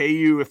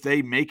KU if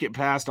they make it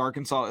past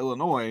Arkansas,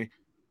 Illinois.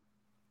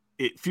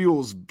 It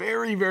feels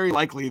very, very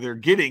likely they're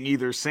getting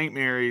either St.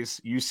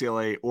 Mary's,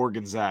 UCLA, or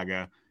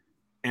Gonzaga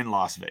in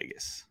Las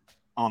Vegas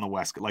on the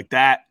West. Like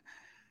that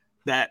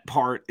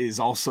part is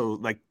also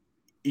like,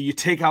 you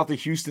take out the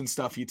Houston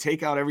stuff, you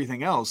take out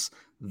everything else.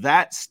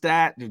 That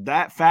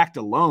fact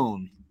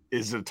alone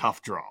is a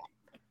tough draw.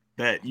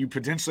 That you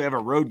potentially have a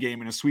road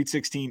game in a Sweet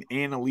 16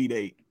 and Elite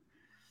 8.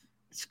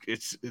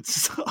 It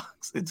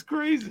sucks. It's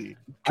crazy.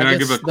 Can I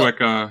give a quick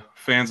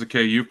fans of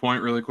KU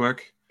point really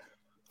quick?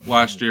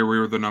 Last year we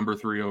were the number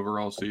 3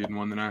 overall seed and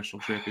won the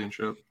national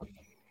championship.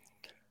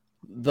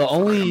 The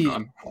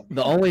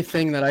only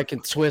thing that I can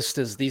twist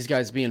is these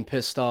guys being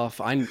pissed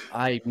off.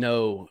 I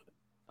know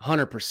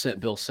 100%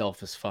 Bill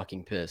Self is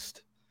fucking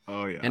pissed.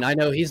 Oh yeah. And I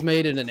know he's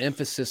made it an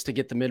emphasis to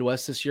get the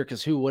Midwest this year,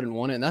 because who wouldn't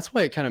want it? And that's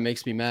why it kind of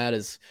makes me mad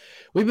is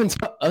we've been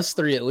us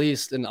three at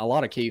least, and a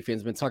lot of KU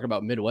fans have been talking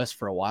about Midwest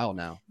for a while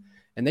now.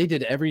 and they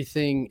did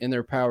everything in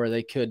their power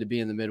they could to be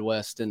in the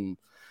Midwest, and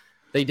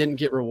they didn't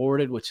get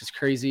rewarded, which is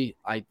crazy.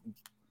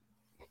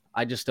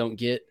 I just don't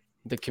get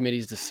the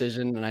committee's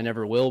decision, and I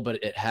never will,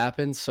 but it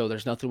happened. So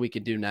there's nothing we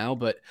can do now,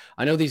 but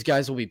I know these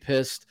guys will be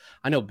pissed.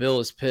 I know Bill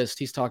is pissed.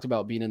 He's talked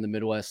about being in the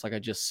Midwest, like I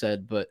just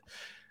said, but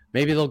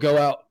maybe they'll go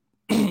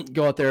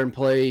out there and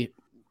play,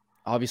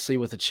 obviously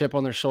with a chip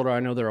on their shoulder. I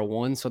know they're a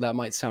 1, so that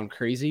might sound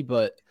crazy,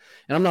 and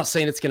I'm not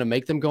saying it's going to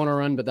make them go on a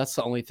run, but that's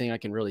the only thing I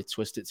can really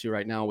twist it to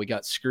right now. We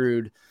got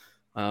screwed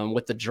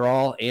with the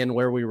draw and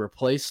where we were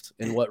placed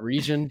in what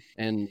region,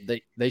 and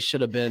they definitely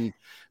should have been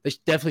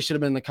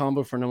in the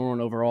combo for number 1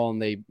 overall, and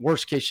they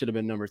worst case should have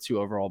been number 2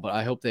 overall. But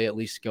I hope they at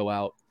least go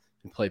out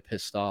and play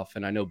pissed off,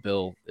 and I know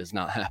Bill is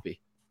not happy.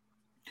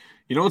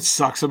 You know what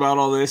sucks about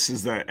all this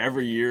is that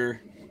every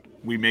year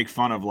we make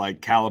fun of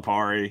like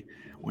Calipari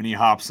when he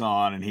hops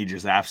on and he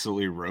just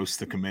absolutely roasts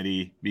the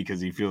committee because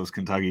he feels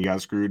Kentucky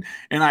got screwed.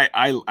 And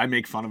I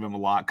make fun of him a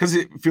lot because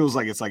it feels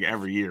like it's like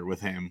every year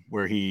with him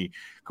where he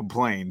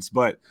complains.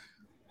 But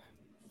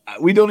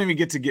we don't even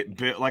get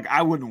Bill. Like,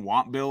 I wouldn't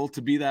want Bill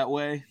to be that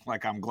way.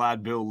 Like, I'm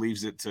glad Bill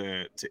leaves it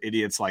to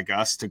idiots like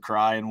us to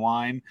cry and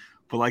whine.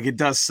 But, like, it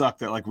does suck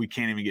that, like, we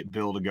can't even get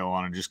Bill to go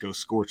on and just go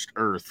scorched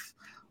earth.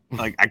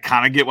 Like, I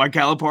kind of get why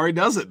Calipari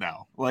does it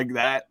now. Like,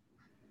 that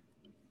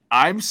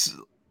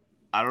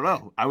I don't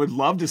know. I would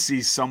love to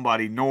see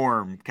somebody,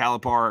 Norm,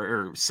 Calipari,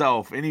 or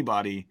Self,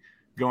 anybody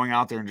going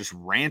out there and just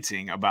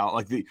ranting about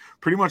like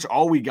pretty much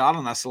all we got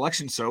on that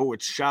selection. So,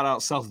 which shout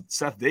out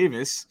Seth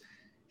Davis.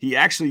 He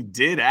actually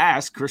did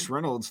ask Chris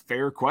Reynolds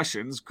fair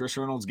questions. Chris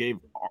Reynolds gave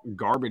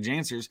garbage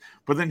answers,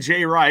 but then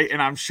Jay Wright,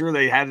 and I'm sure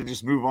they had to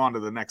just move on to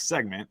the next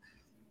segment.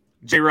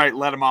 Jay Wright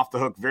let him off the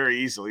hook very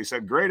easily. He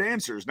said, "Great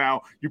answers.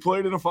 Now you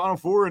played in a Final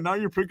Four, and now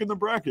you're picking the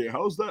bracket.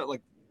 How's that?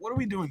 Like, what are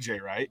we doing,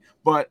 Jay Wright?"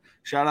 But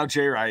shout out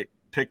Jay Wright.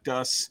 Picked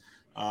us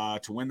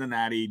to win the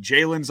Natty.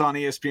 Jalen's on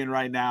ESPN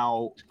right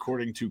now,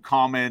 according to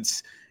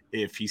comments.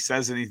 If he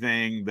says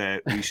anything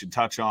that we should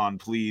touch on,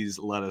 please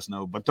let us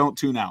know. But don't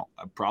tune out.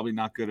 Probably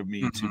not good of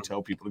me to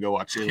tell people to go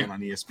watch Jalen on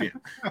ESPN.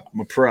 I'm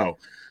a pro.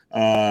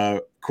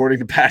 According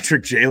to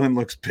Patrick, Jalen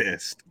looks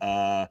pissed.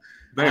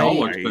 They all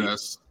looked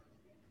pissed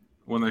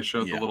when they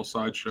showed the little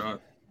side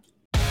shot.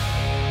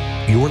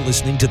 You're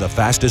listening to the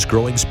fastest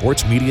growing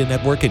sports media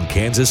network in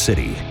Kansas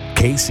City,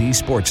 KC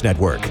Sports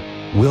Network.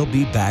 We'll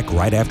be back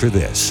right after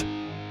this.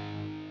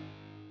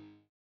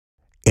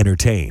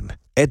 Entertain,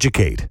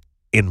 educate,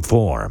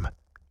 inform.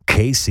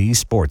 KC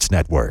Sports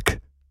Network.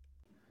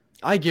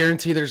 I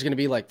guarantee there's going to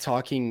be like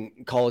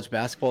talking college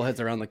basketball heads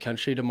around the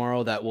country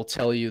tomorrow that will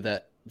tell you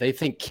that they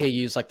think KU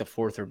is like the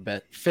 4th or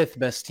 5th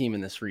best team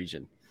in this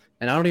region.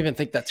 And I don't even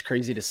think that's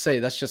crazy to say.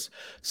 That's just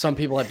some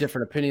people have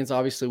different opinions.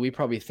 Obviously, we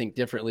probably think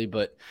differently,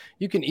 but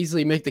you can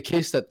easily make the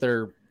case that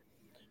they're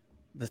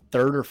the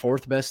 3rd or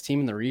 4th best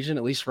team in the region,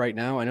 at least right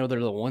now. I know they're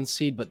the 1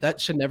 seed, but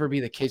that should never be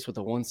the case with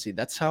the 1 seed.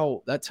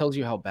 That tells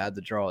you how bad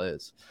the draw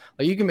is.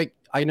 Like, you can make,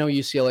 I know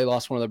UCLA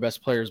lost one of their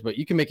best players, but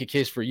you can make a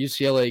case for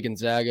UCLA,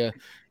 Gonzaga,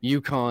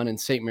 UConn, and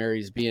St.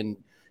 Mary's being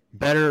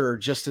better or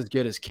just as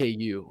good as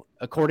KU,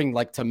 according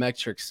like to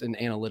metrics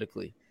and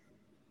analytically.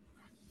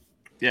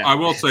 Yeah, I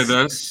will say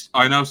this.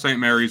 I know St.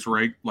 Mary's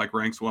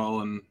ranks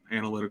well in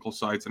analytical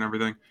sites and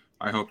everything.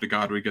 I hope to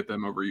God we get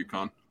them over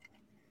UConn.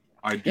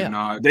 I do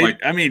not.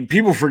 I mean,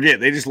 people forget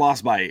they just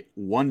lost by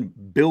 1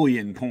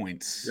 billion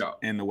points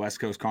in the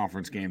West Coast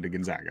Conference game to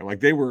Gonzaga. Like,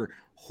 they were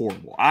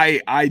horrible.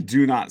 I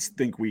do not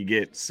think we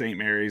get St.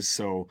 Mary's,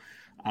 so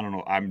I don't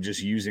know. I'm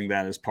just using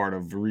that as part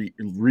of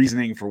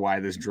reasoning for why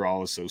this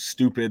draw is so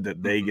stupid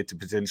that they get to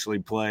potentially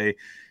play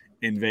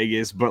in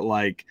Vegas. But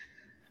like,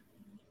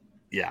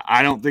 yeah,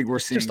 I don't think we're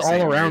seeing just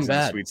all around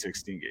bad in the Sweet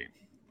 16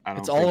 game.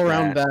 It's all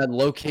around bad,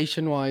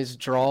 location wise,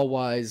 draw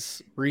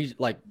wise,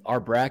 like our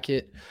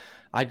bracket.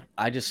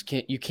 I just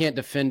can't. You can't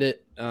defend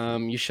it.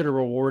 You should have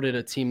rewarded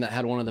a team that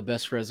had one of the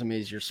best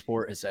resumes your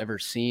sport has ever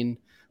seen,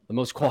 the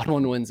most quad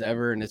 1 wins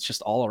ever, and it's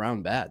just all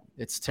around bad.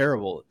 It's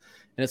terrible,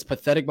 and it's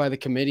pathetic by the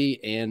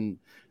committee. And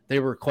they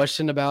were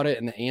questioned about it,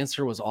 and the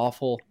answer was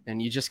awful. And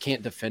you just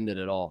can't defend it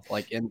at all.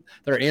 Like, and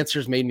their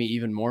answers made me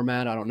even more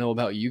mad. I don't know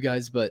about you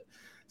guys, but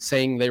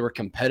saying they were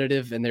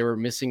competitive and they were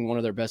missing one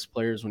of their best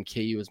players when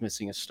KU was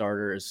missing a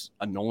starter is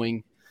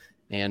annoying.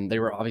 And they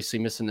were obviously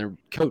missing their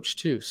coach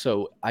too.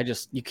 So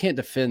you can't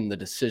defend the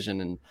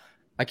decision. And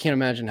I can't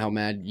imagine how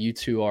mad you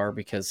two are,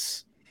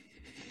 because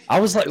I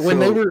was like, when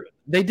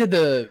they did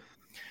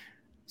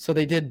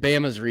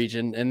Bama's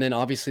region, and then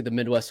obviously the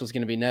Midwest was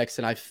going to be next.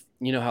 And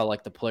you know how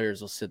like the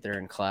players will sit there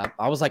and clap.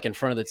 I was like in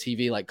front of the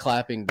TV, like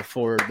clapping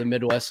before the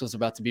Midwest was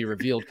about to be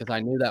revealed, because I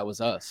knew that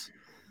was us.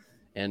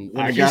 And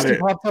when Houston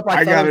popped up,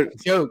 I thought it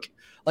was a joke.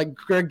 Like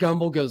Greg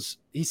Gumbel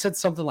he said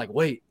something like,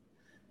 "Wait."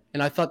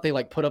 And I thought they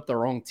like put up the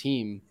wrong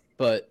team,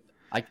 but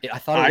I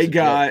thought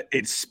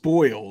it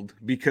spoiled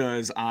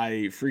because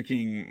I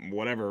freaking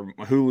whatever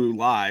Hulu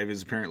Live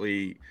is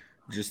apparently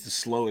just the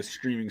slowest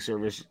streaming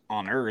service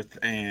on earth,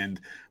 and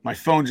my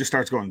phone just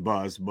starts going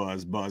buzz,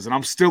 buzz, buzz, and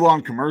I'm still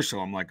on commercial.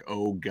 I'm like,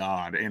 oh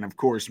God. And of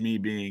course, me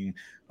being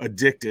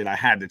addicted, I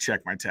had to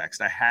check my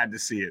text. I had to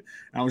see it.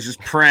 And I was just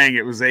praying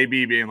it was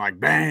AB being like,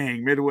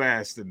 bang,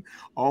 Midwest, and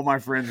all my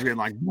friends being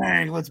like,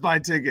 bang, let's buy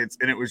tickets.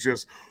 And it was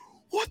just,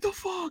 what the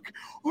fuck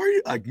are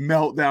you, like,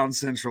 meltdown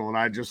central. And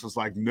I just was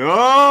like,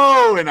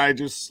 no. And I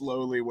just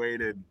slowly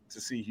waited to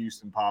see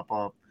Houston pop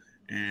up.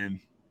 And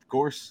of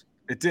course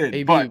it did.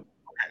 AB, but okay.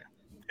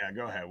 Yeah,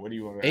 go ahead. What do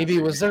you want to AB,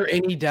 was there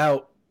any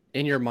doubt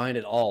in your mind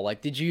at all?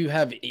 Like, did you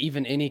have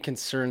even any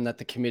concern that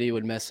the committee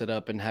would mess it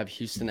up and have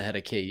Houston ahead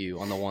of KU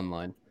on the one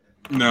line?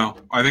 No,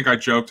 I think I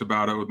joked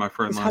about it with my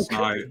friend last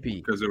night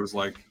because it was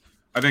like,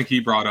 I think he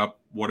brought up,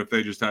 what if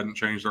they just hadn't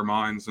changed their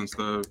minds since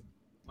the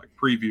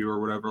preview or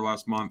whatever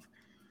last month?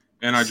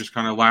 And I just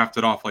kind of laughed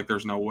it off like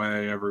there's no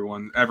way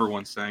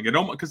everyone's saying it,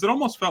 because it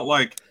almost felt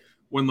like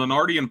when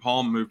Lenardi and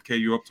Palm moved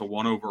KU up to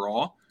 1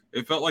 overall,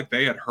 it felt like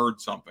they had heard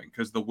something,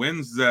 because the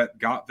wins that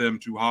got them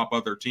to hop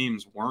other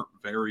teams weren't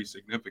very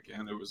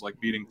significant. It was like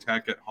beating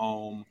Tech at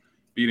home,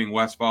 beating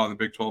Westfall in the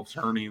Big 12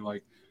 tourney.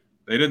 Like,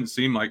 they didn't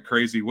seem like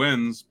crazy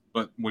wins,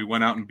 but we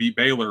went out and beat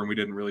Baylor and we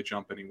didn't really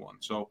jump anyone.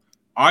 So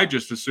I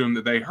just assumed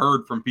that they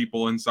heard from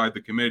people inside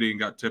the committee and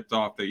got tipped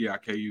off that, yeah,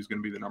 KU is going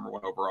to be the number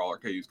 1 overall, or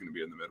KU is going to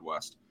be in the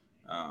Midwest.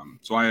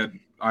 So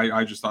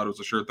I just thought it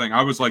was a sure thing.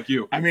 I was like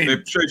you. I mean,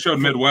 they showed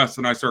Midwest,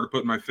 and I started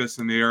putting my fists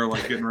in the air,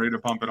 like getting ready to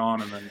pump it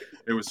on, and then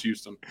it was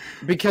Houston.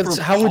 Because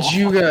how would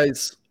you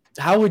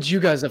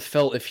guys have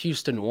felt if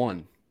Houston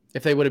won,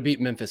 if they would have beat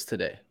Memphis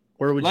today?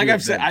 Where would like you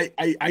I've said,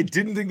 I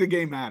didn't think the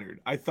game mattered.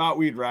 I thought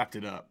we'd wrapped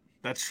it up.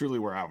 That's truly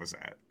where I was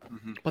at.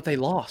 Mm-hmm. But they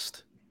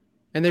lost,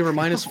 and they were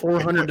minus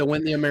 400 to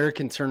win the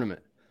American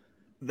tournament.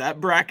 That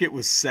bracket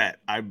was set.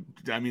 I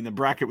mean, the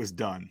bracket was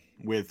done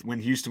with when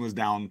Houston was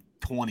down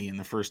 20 in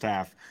the first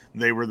half.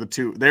 They were the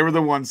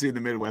 1 seed in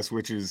the Midwest,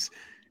 which is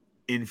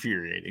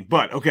infuriating.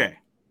 But okay,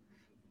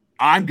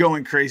 I'm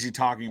going crazy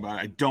talking about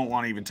it. I don't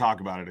want to even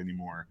talk about it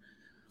anymore.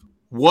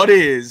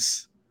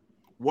 What's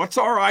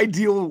our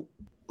ideal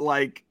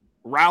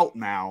route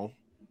now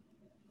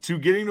to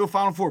getting to a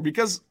Final Four?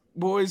 Because,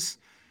 boys,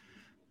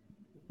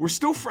 we're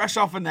still fresh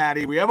off a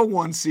natty. We have a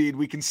 1 seed.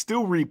 We can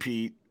still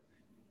repeat.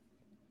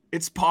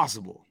 It's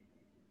possible.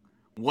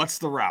 What's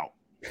the route?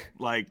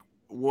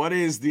 What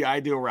is the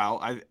ideal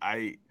route?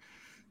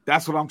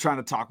 That's what I'm trying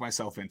to talk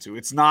myself into.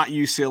 It's not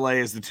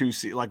UCLA as the 2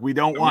 seed. We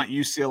don't want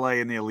UCLA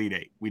in the Elite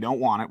 8. We don't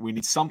want it. We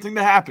need something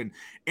to happen,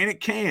 and it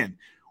can.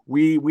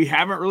 We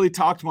haven't really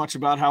talked much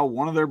about how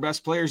one of their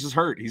best players is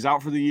hurt. He's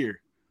out for the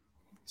year.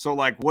 So,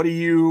 what do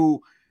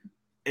you,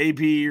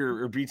 AB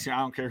or BT, I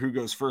don't care who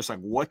goes first,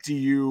 what do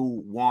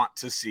you want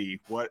to see?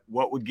 What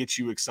would get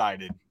you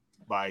excited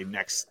by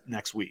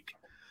next week?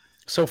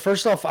 So,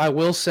 first off, I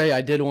will say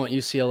I did want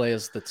UCLA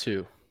as the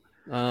 2.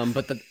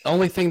 But the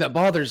only thing that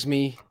bothers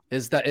me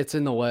is that it's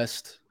in the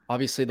West.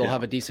 Obviously, they'll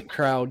have a decent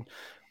crowd.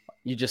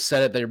 You just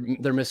said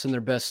it. They're missing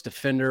their best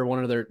defender.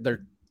 One of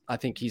their I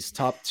think he's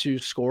top 2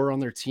 scorer on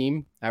their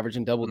team,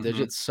 averaging double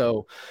digits.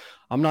 So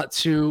I'm not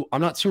too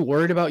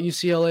worried about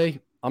UCLA.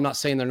 I'm not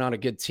saying they're not a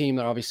good team.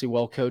 They're obviously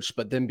well coached,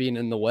 but them being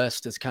in the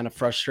West is kind of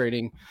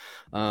frustrating.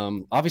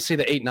 Obviously,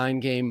 the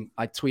 8-9 game,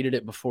 I tweeted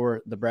it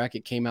before the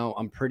bracket came out.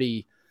 I'm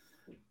pretty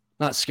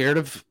not scared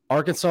of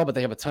Arkansas, but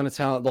they have a ton of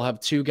talent. They'll have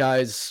 2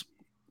 guys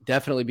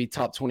definitely be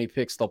top 20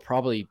 picks. They'll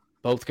probably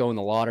both go in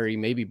the lottery,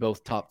 maybe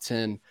both top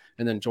 10,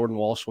 and then Jordan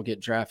Walsh will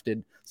get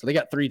drafted. So they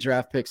got 3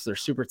 draft picks. They're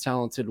super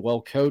talented,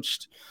 well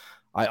coached.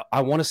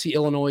 I want to see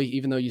Illinois,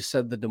 even though you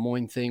said the Des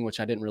Moines thing, which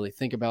I didn't really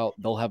think about.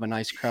 They'll have a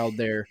nice crowd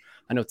there.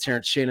 I know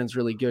Terrence Shannon's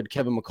really good.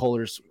 Kevin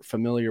McCuller's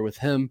familiar with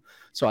him.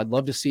 So I'd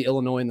love to see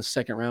Illinois in the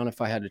second round if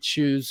I had to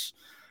choose.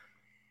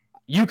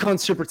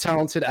 UConn's super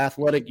talented,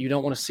 athletic. You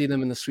don't want to see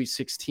them in the Sweet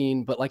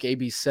 16, but like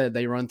AB said,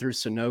 they run through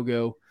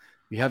Sonogo.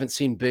 You haven't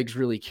seen bigs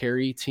really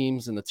carry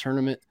teams in the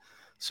tournament.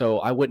 So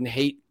I wouldn't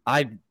hate –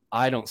 I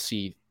don't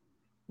see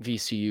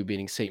VCU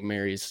beating St.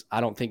 Mary's. I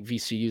don't think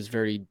VCU is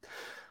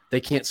they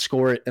can't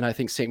score it, and I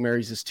think St.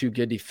 Mary's is too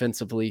good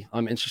defensively.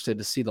 I'm interested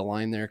to see the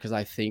line there because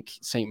I think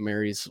St.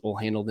 Mary's will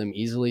handle them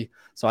easily.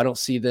 So I don't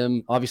see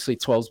them – obviously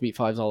 12s beat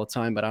 5s all the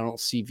time, but I don't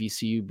see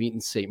VCU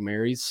beating St.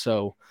 Mary's.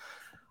 So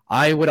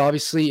I would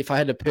obviously – if I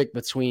had to pick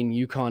between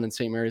UConn and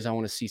St. Mary's, I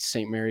want to see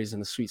St. Mary's in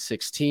the Sweet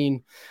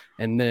 16.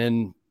 And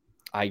then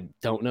I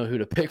don't know who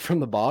to pick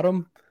from the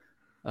bottom.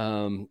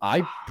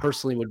 I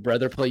personally would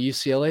rather play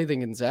UCLA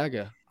than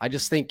Gonzaga. I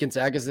just think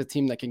Gonzaga is a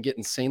team that can get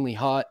insanely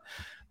hot.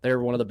 They're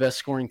one of the best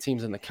scoring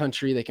teams in the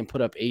country. They can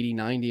put up 80,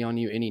 90 on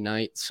you any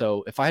night.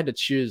 So if I had to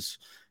choose,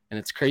 and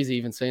it's crazy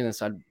even saying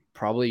this, I'd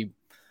probably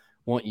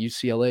want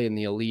UCLA in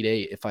the Elite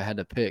 8 if I had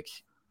to pick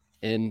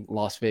in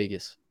Las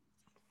Vegas.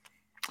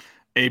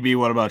 AB,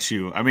 what about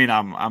you? I mean,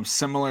 I'm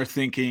similar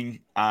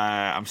thinking.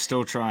 I'm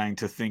still trying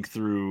to think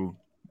through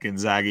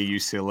Gonzaga,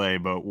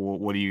 UCLA, but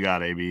what do you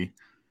got, AB?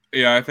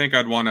 Yeah, I think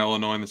I'd want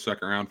Illinois in the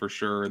second round for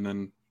sure, and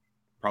then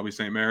probably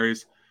St.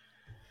 Mary's.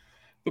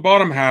 The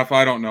bottom half,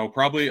 I don't know.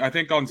 Probably, I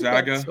think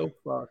Gonzaga,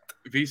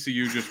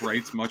 VCU just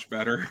rates much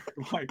better.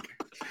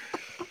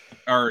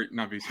 or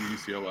not VCU,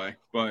 UCLA.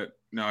 But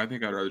no, I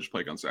think I'd rather just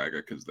play Gonzaga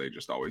because they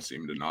just always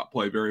seem to not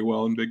play very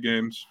well in big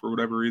games for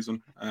whatever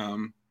reason.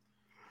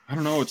 I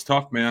don't know. It's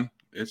tough, man.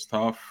 It's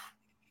tough.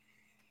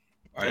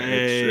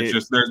 It's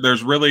just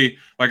there's really,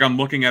 like, I'm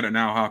looking at it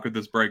now. How could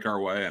this break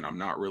our way? And I'm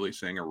not really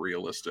seeing a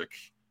realistic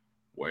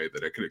way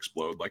that it could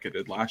explode like it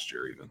did last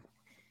year, even.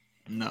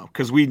 No,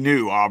 because we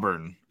knew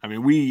Auburn. I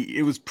mean,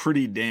 it was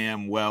pretty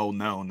damn well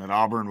known that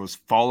Auburn was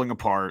falling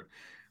apart.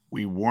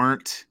 We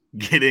weren't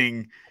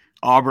getting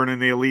Auburn in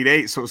the Elite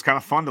Eight, so it was kind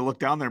of fun to look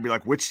down there and be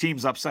like, which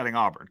team's upsetting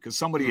Auburn? Because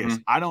somebody is.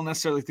 I don't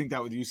necessarily think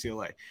that with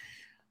UCLA.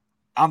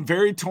 I'm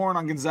very torn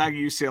on Gonzaga,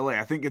 UCLA.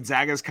 I think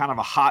Gonzaga is kind of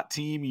a hot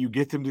team. You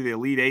get them to the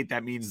Elite Eight,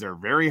 that means they're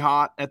very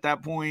hot at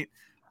that point.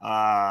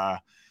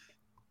 Obviously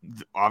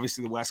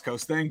the West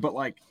Coast thing, but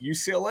like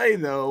UCLA,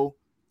 though,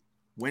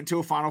 went to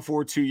a Final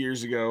Four 2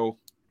 years ago,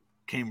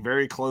 came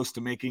very close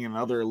to making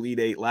another Elite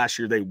Eight last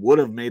year. They would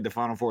have made the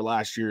Final Four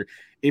last year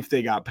if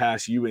they got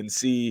past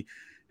UNC in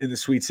the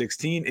Sweet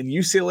 16. And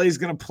UCLA is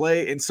going to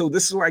play. And so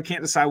this is where I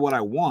can't decide what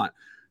I want.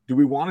 Do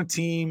we want a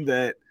team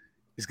that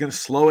is going to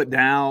slow it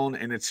down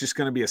and it's just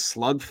going to be a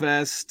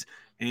slugfest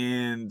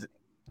and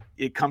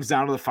it comes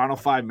down to the final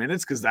 5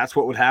 minutes? Because that's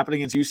what would happen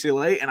against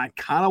UCLA. And I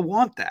kind of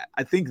want that.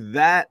 I think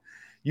that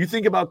you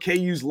think about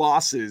KU's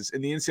losses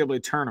in the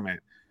NCAA tournament,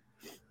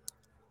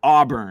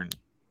 Auburn,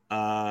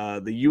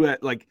 the U.S.,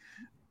 like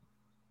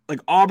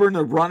Auburn,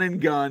 a run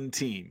and gun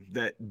team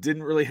that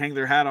didn't really hang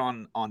their hat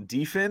on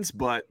defense,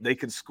 but they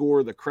could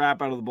score the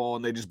crap out of the ball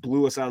and they just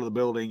blew us out of the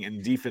building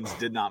and defense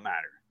did not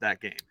matter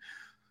that game.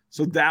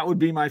 So that would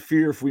be my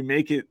fear if we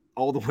make it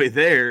all the way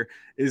there,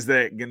 is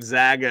that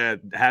Gonzaga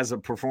has a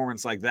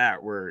performance like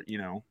that where, you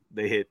know,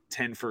 they hit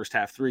 10 first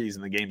half threes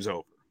and the game's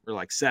over, or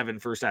like 7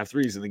 first half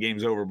threes and the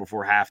game's over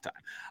before halftime.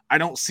 I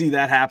don't see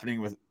that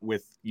happening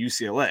with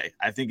UCLA.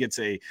 I think it's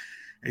a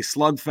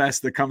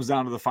slugfest that comes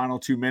down to the final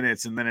 2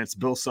 minutes, and then it's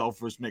Bill Self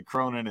versus Mick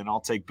Cronin, and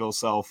I'll take Bill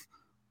Self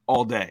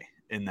all day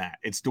in that.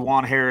 It's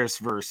DeJuan Harris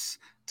versus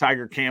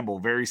Tiger Campbell,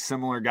 very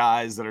similar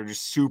guys that are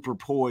just super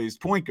poised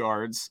point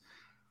guards.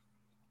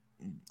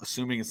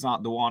 Assuming it's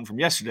not DeJuan from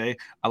yesterday,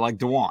 I like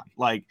DeJuan.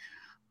 Like,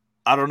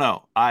 I don't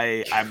know.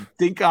 I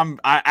think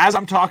as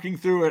I'm talking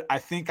through it, I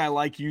think I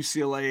like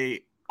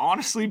UCLA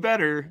honestly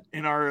better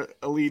in our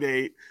Elite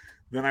Eight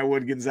than I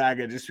would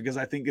Gonzaga, just because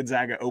I think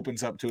Gonzaga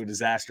opens up to a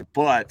disaster.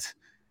 But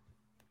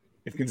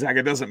if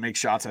Gonzaga doesn't make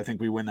shots, I think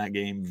we win that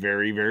game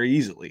very, very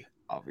easily,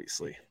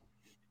 obviously.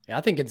 Yeah,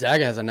 I think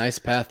Gonzaga has a nice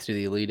path to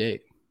the Elite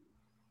Eight.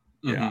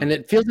 Yeah. And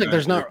it feels like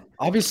there's not –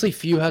 obviously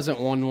few hasn't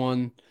won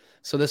one,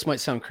 so this might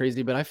sound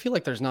crazy, but I feel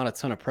like there's not a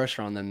ton of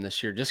pressure on them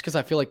this year just because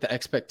I feel like the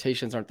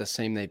expectations aren't the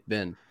same they've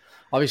been.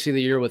 Obviously,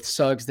 the year with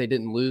Suggs, they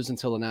didn't lose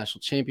until the national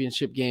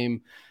championship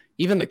game.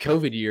 Even the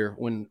COVID year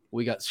when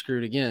we got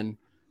screwed again,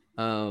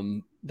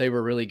 they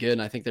were really good,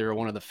 and I think they were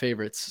one of the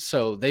favorites.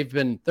 So there's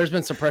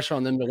been some pressure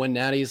on them to win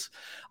natties.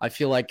 I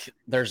feel like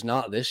there's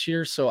not this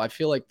year, so I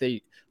feel like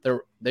they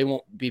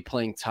won't be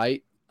playing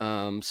tight.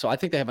 So I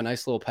think they have a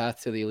nice little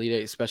path to the Elite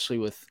Eight, especially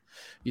with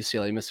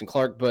UCLA missing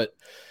Clark. But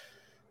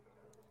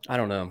I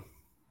don't know.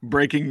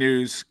 Breaking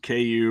news: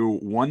 KU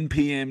 1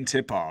 p.m.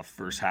 tip-off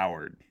versus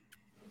Howard.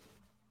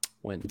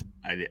 When?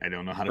 I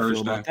don't know how to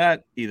feel about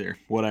that either.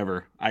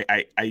 Whatever.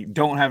 I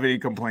don't have any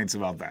complaints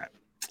about that.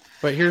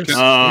 But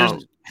I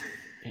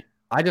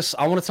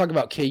want to talk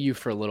about KU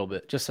for a little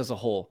bit, just as a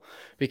whole,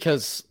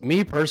 because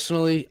me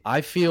personally,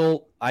 I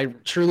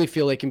truly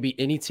feel they can beat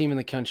any team in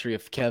the country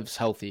if Kev's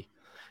healthy,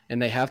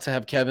 and they have to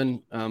have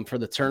Kevin for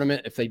the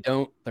tournament. If they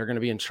don't, they're going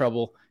to be in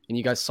trouble. And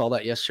you guys saw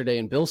that yesterday.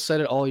 And Bill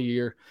said it all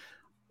year.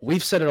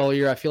 We've said it all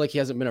year. I feel like he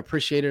hasn't been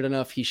appreciated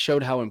enough. He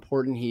showed how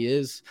important he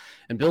is.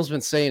 And Bill's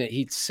been saying it.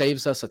 He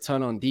saves us a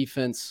ton on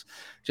defense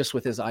just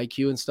with his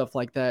IQ and stuff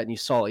like that. And you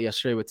saw it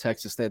yesterday with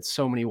Texas. They had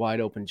so many wide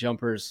open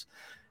jumpers,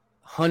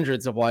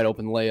 hundreds of wide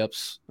open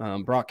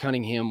layups. Brock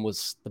Cunningham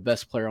was the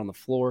best player on the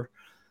floor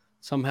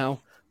somehow.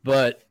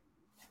 But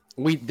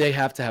they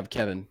have to have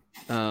Kevin.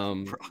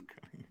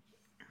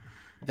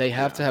 They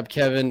have to have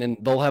Kevin, and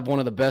they'll have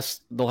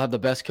the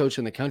best coach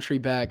in the country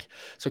back.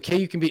 So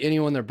KU can beat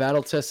anyone. They're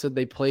battle tested.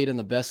 They played in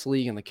the best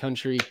league in the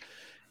country.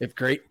 If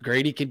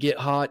Grady could get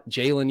hot,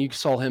 Jalen, you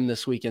saw him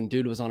this weekend.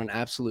 Dude was on an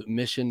absolute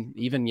mission.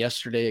 Even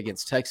yesterday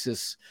against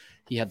Texas,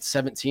 he had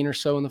 17 or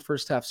so in the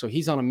first half. So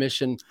he's on a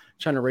mission,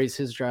 trying to raise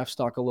his draft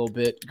stock a little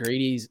bit.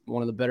 Grady's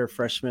one of the better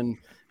freshmen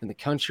in the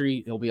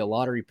country. He'll be a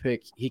lottery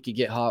pick. He could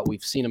get hot.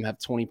 We've seen him have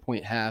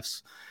 20-point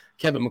halves.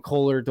 Kevin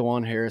McCullough,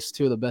 DeJuan Harris,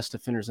 two of the best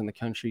defenders in the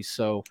country.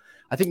 So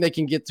I think they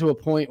can get to a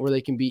point where they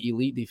can be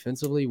elite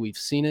defensively. We've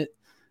seen it.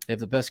 They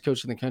have the best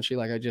coach in the country,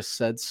 like I just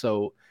said.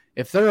 So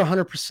if they're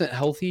 100%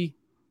 healthy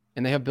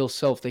and they have Bill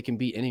Self, they can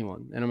beat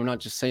anyone. And I'm not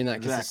just saying that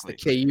because it's the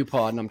KU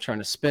pod and I'm trying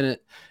to spin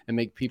it and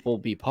make people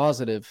be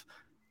positive.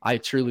 I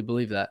truly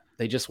believe that.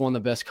 They just won the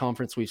best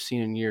conference we've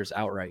seen in years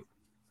outright.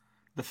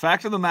 The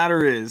fact of the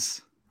matter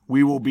is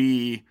we will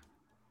be –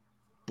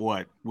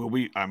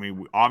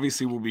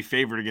 obviously we'll be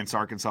favored against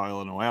Arkansas,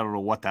 Illinois. I don't know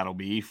what that'll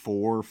be,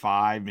 4 or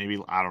 5,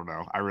 maybe. I don't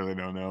know. I really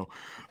don't know.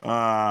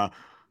 I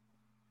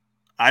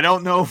I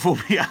don't know if we'll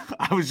be.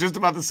 I was just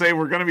about to say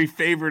we're going to be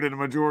favored in a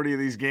majority of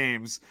these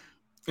games.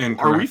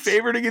 Incorrect. Are we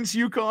favored against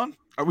UConn?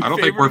 I don't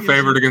think we're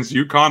favored against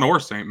UConn or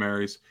St.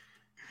 Mary's.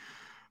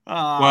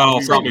 Well,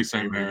 probably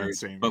St.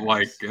 Mary's, but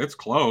like it's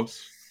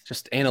close.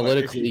 Just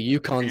analytically,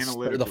 UConn's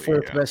the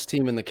fourth best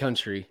team in the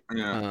country,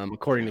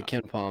 according to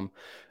KenPom.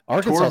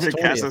 Torvik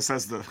has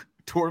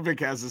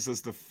us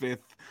as the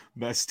fifth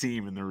best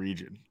team in the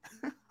region.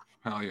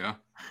 Hell yeah!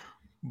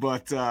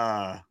 But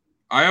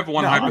I have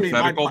one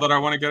hypothetical that I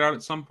want to get out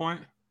at some point.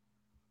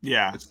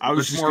 Yeah, I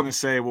was just going to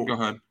say. Well, go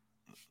ahead.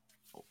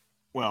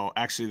 Well,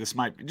 actually, this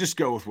might just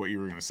go with what you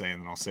were going to say,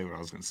 and then I'll say what I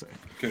was going to say.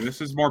 Okay,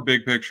 this is more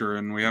big picture,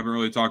 and we haven't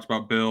really talked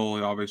about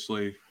Bill.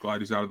 Obviously, glad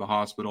he's out of the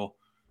hospital.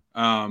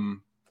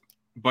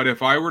 But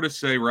if I were to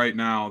say right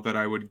now that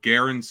I would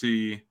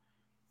guarantee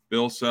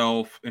Bill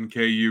Self and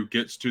KU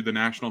gets to the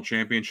national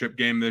championship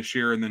game this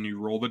year, and then you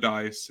roll the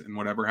dice, and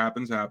whatever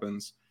happens,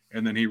 happens,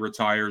 and then he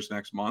retires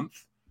next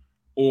month,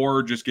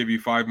 or just give you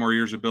 5 more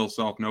years of Bill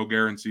Self, no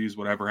guarantees,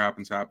 whatever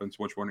happens, happens,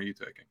 which one are you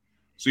taking?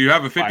 So you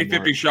have a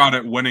 50-50 shot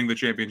at winning the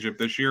championship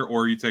this year,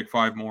 or you take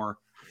 5 more.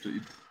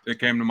 It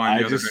came to mind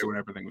the other day when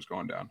everything was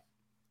going down.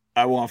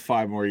 I want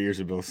 5 more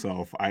years of Bill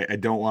Self. I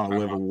don't want to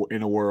live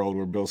in a world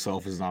where Bill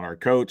Self is not our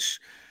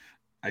coach.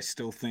 I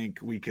still think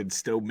we could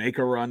still make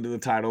a run to the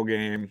title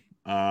game.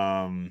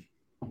 I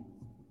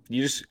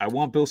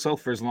want Bill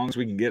Self for as long as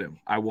we can get him.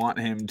 I want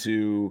him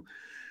to,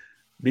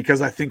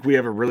 because I think we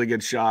have a really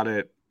good shot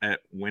at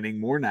winning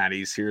more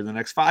natties here in the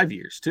next 5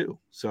 years too.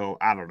 So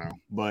I don't know,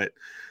 but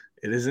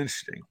it is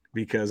interesting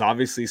because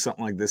obviously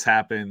something like this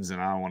happens,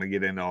 and I don't want to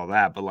get into all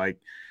that, but like,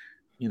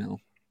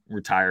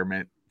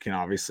 retirement can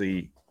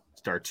obviously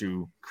start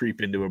to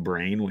creep into a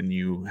brain when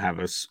you have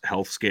a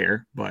health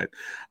scare, but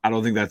I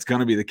don't think that's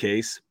going to be the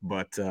case,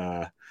 but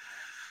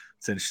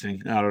it's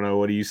interesting. I don't know.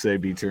 What do you say,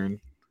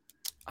 B-Turn?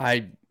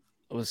 I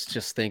was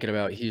just thinking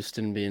about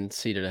Houston being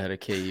seated ahead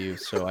of KU,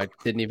 so I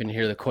didn't even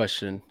hear the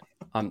question.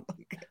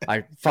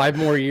 5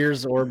 more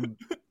years or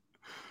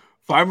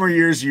 5 more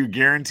years, you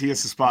guarantee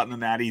us a spot in the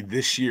Natty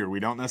this year. We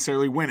don't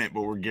necessarily win it,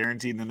 but we're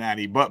guaranteed the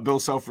Natty. But Bill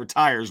Self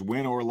retires,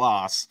 win or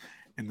loss,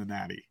 in the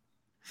Natty.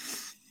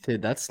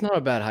 Dude, that's not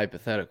a bad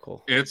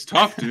hypothetical. It's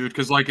tough, dude,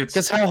 because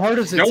how hard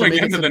is it going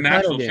into the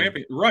national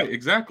champion? Right,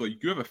 exactly.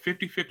 You have a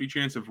 50-50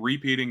 chance of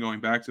repeating, going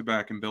back to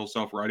back, and Bill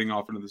Self riding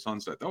off into the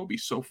sunset. That would be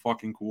so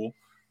fucking cool.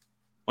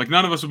 Like,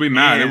 none of us would be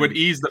mad. It would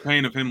ease the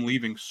pain of him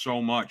leaving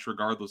so much,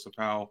 regardless of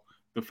how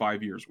the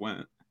 5 years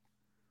went.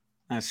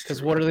 That's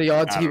because what are the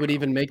odds he would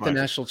even make the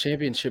national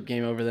championship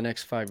game over the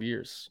next 5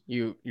 years?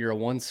 You're a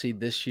 1 seed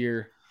this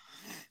year.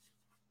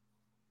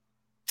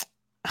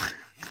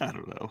 I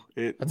don't know.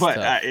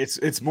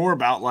 It's more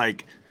about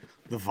like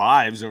the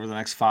vibes over the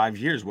next 5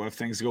 years. What if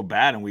things go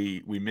bad and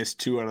we miss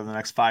 2 out of the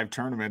next 5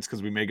 tournaments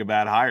because we make a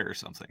bad hire or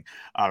something?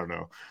 I don't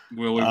know.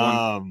 Well, we could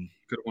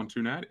have won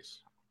 2 natties.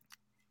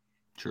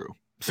 True.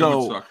 It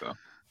would suck, though.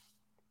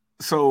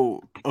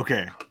 So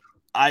okay.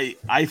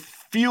 I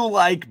feel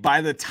like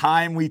by the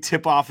time we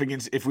tip off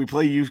if we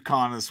play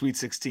UConn in the Sweet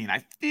 16,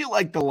 I feel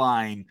like the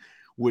line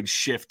would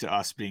shift to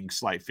us being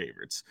slight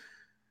favorites.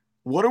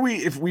 What are we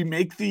if we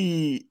make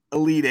the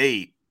Elite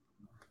 8?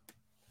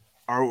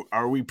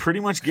 Are we pretty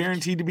much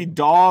guaranteed to be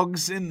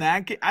dogs in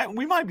that game?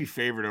 We might be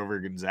favored over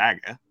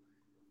Gonzaga.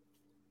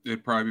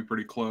 It'd probably be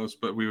pretty close,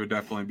 but we would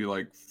definitely be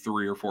like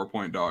 3 or 4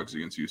 point dogs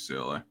against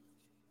UCLA.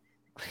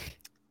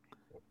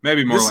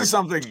 Maybe more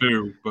like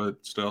 2,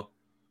 but still.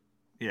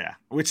 Yeah,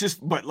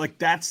 but like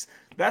that's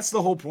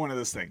the whole point of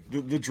this thing.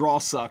 The draw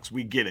sucks.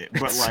 We get it,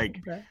 but like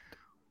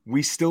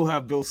we still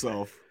have Bill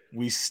Self.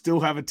 We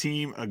still have a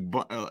team,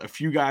 a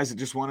few guys that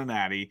just won a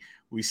natty.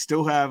 We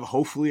still have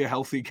hopefully a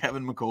healthy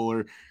Kevin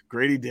McCullough,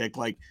 Grady Dick.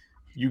 Like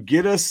you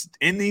get us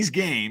in these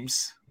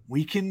games,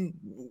 we're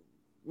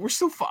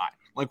still fine.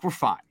 Like we're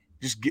fine.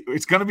 It's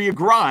going to be a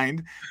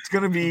grind. It's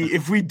going to be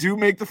if we do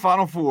make the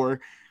Final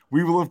Four,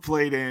 we will have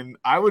played in.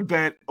 I would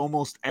bet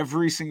almost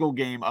every single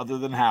game other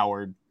than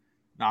Howard.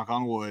 Knock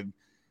on wood,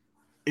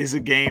 is a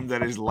game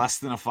that is less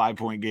than a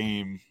 5-point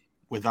game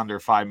with under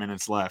 5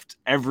 minutes left.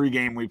 Every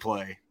game we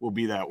play will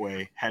be that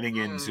way heading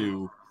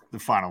into the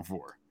Final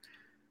Four.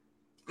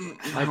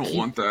 I don't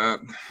want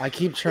that. I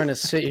keep trying to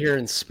sit here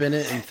and spin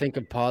it and think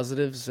of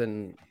positives,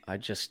 and I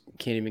just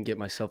can't even get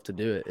myself to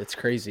do it. It's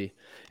crazy.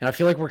 And I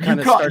feel like we're kind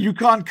of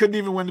UConn couldn't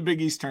even win the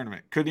Big East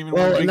tournament. Couldn't even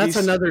win the Big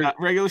East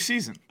regular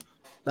season.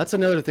 That's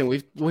another thing.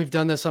 We've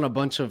done this on a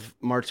bunch of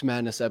March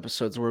Madness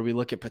episodes where we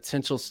look at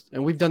potentials,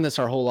 and we've done this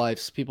our whole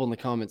lives, people in the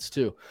comments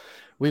too.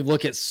 We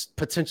look at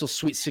potential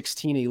Sweet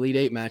 16 Elite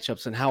 8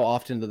 matchups and how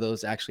often do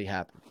those actually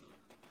happen.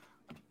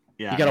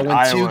 Yeah, you got to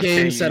win 2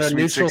 games at a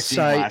neutral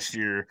site. Last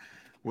year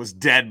was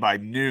dead by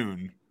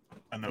noon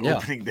on the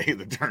opening day of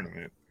the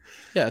tournament.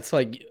 Yeah, it's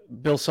like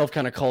Bill Self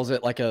kind of calls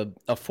it like a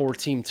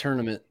 4-team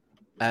tournament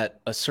at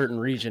a certain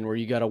region where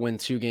you got to win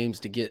 2 games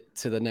to get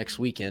to the next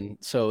weekend.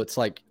 So it's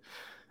like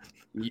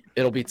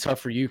it'll be tough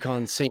for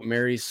UConn, St.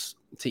 Mary's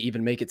to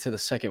even make it to the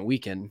second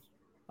weekend.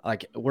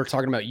 Like we're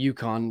talking about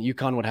UConn.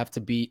 UConn would have to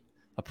beat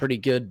a pretty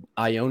good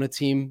Iona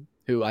team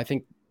who I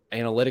think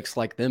analytics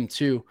like them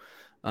too.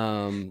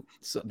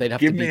 So they'd have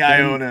give to me beat them.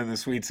 Iona in the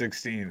Sweet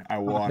 16. I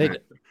want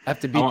it. Have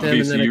to beat them,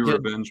 and then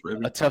revenge,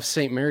 a tough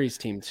St. Mary's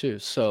team too.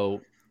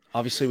 So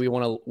obviously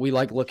we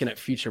like looking at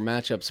future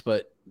matchups,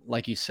 but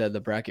like you said, the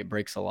bracket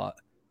breaks a lot.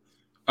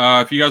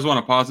 If you guys want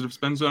a positive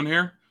spin zone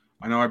here,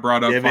 I know I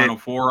brought up Final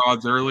Four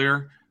odds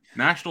earlier.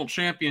 National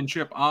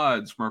championship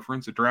odds from our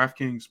friends at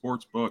DraftKings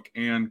Sportsbook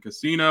and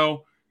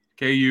Casino.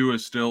 KU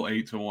is still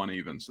 8-1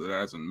 even, so that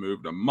hasn't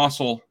moved a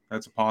muscle.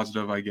 That's a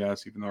positive, I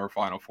guess, even though our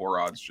Final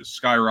Four odds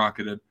just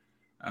skyrocketed.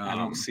 I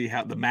don't see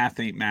how the math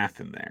ain't math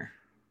in there.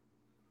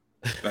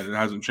 That it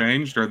hasn't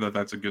changed, or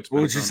that's a good spin.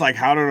 Well, it's just like,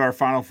 how did our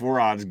Final Four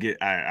odds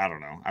get? I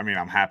don't know. I mean,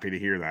 I'm happy to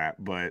hear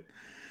that, but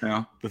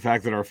yeah, the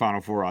fact that our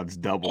Final Four odds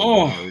doubled,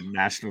 our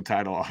national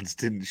title odds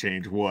didn't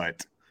change.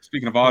 What?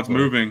 Speaking of odds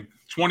moving,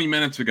 20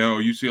 minutes ago,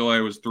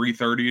 UCLA was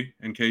 330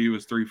 and KU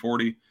was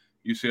 340.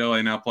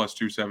 UCLA now plus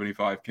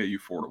 275, KU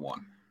 4-1,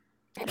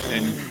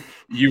 and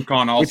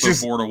UConn also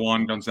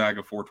 4-1,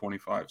 Gonzaga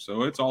 425.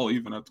 So it's all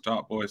even at the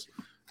top, boys.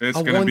 It's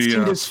going to be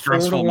a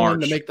stressful March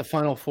to make the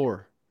Final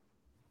Four.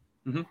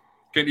 Mm-hmm.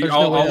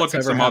 I'll look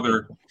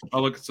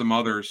at some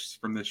others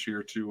from this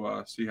year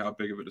to see how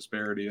big of a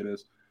disparity it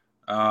is.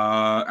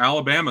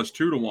 Alabama's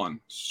 2-1,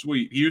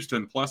 sweet.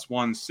 Houston plus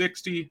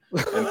 160,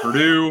 and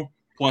Purdue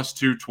plus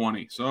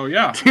 220. So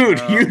yeah, dude,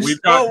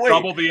 we've got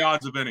double the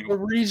odds of anyone.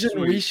 The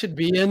region we should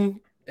be in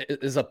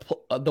is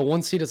the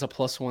one seed is a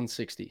plus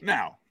 160.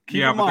 Now, but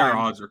their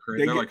odds are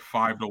crazy. They're like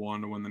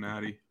 5-1 to win the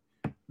Natty.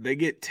 They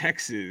get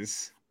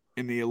Texas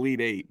in the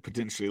Elite Eight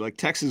potentially. Like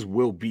Texas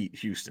will beat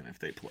Houston if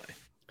they play.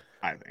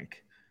 I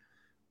think.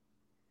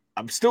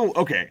 I'm still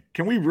okay.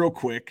 Can we real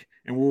quick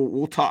and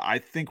we'll talk? I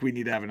think we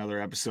need to have another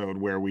episode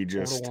where we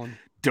just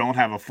don't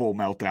have a full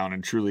meltdown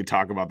and truly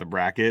talk about the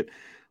bracket.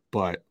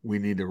 But we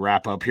need to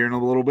wrap up here in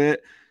a little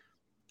bit.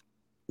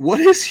 What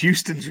is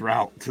Houston's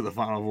route to the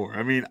Final Four?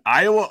 I mean,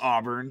 Iowa,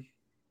 Auburn.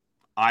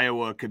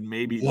 Iowa could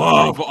maybe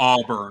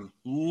Auburn.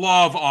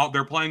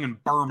 They're playing in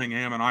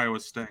Birmingham and Iowa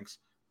stinks.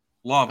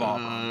 Love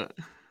Auburn.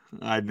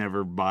 I'd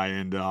never buy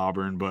into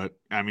Auburn, but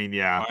I mean,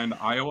 yeah. Buy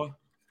into Iowa?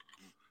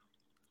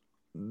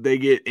 They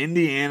get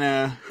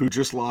Indiana, who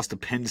just lost to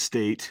Penn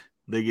State.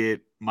 They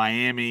get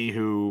Miami,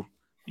 who,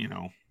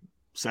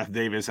 Seth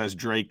Davis has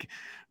Drake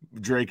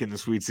in the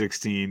Sweet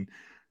 16.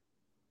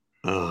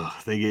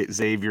 They get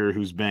Xavier,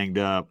 who's banged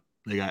up.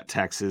 They got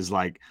Texas.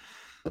 Like,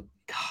 God,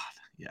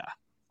 yeah.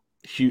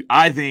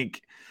 I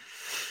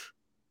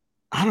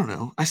don't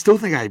know. I still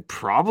think I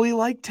probably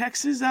like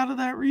Texas out of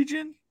that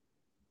region.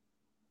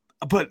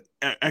 But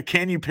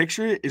can you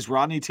picture it? Is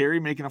Rodney Terry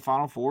making a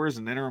Final Four as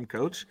an interim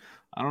coach?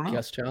 I don't know.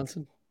 Gus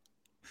Johnson.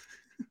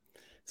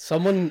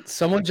 Someone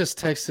just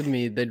texted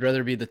me they'd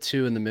rather be the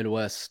 2 in the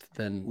Midwest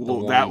than the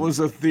 1. That was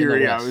a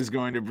theory I was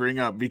going to bring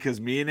up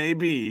because me and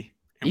AB,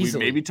 and we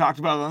maybe talked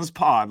about it on this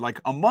pod like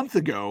a month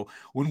ago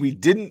when we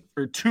didn't,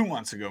 or 2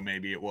 months ago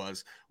maybe it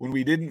was, when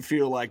we didn't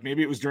feel like,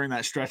 maybe it was during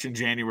that stretch in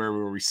January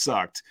where we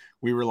sucked.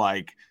 We were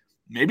like,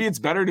 maybe it's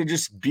better to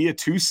just be a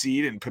 2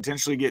 seed and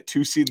potentially get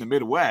 2 seed in the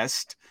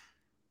Midwest.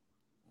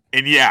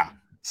 And yeah,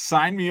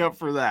 sign me up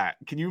for that.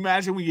 Can you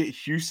imagine we get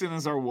Houston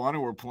as our 1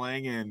 and we're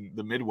playing in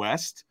the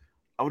Midwest?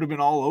 I would have been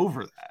all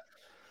over that.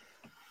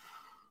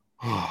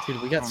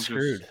 Dude, we got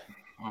screwed.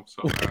 I'm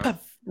so bad.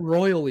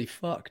 Royally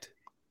fucked.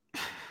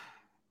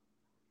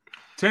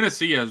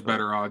 Tennessee has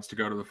better odds to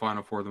go to the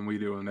Final Four than we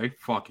do, and they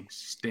fucking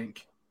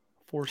stink.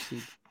 4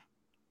 seed.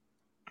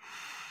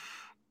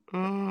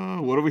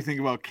 What do we think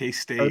about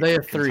K-State? Are they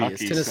a 3? Is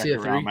Tennessee a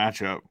 3?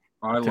 Matchup.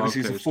 I love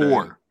Tennessee's a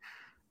 4.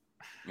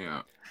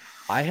 Yeah.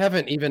 I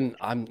haven't even,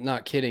 I'm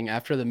not kidding,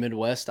 after the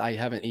Midwest, I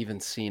haven't even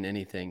seen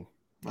anything.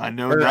 I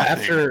know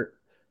nothing.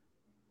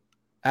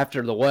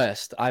 After the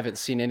West, I haven't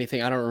seen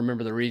anything. I don't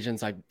remember the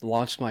regions. I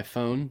launched my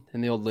phone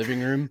in the old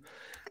living room.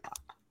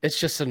 It's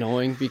just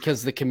annoying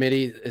because the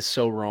committee is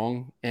so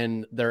wrong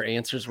and their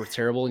answers were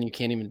terrible and you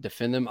can't even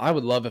defend them. I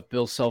would love if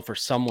Bill Self or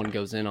someone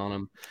goes in on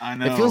them. I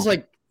know. It feels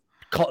like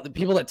the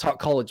people that talk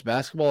college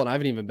basketball, and I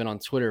haven't even been on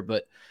Twitter,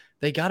 but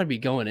they got to be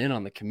going in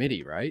on the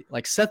committee, right?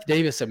 Like Seth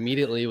Davis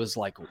immediately was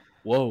like,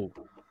 whoa.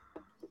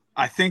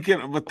 I think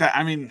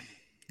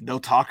they'll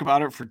talk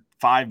about it for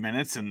 5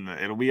 minutes and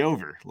it'll be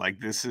over. Like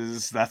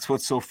that's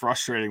what's so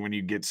frustrating when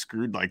you get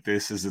screwed like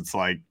this is it's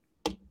like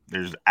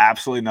there's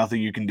absolutely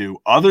nothing you can do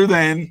other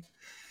than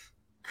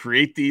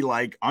create the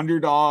like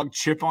underdog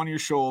chip on your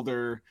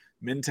shoulder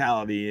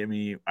mentality. I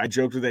mean, I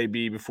joked with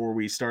AB before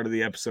we started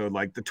the episode,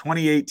 like the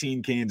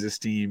 2018 Kansas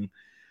team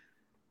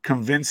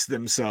convinced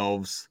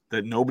themselves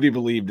that nobody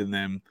believed in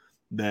them,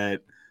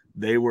 that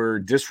they were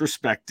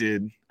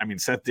disrespected. I mean,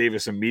 Seth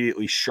Davis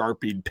immediately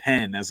sharpied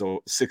Penn as a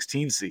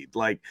 16 seed.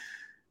 Like,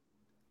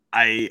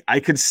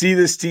 I could see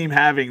this team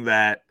having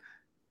that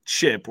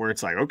chip where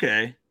it's like,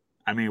 okay,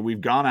 I mean,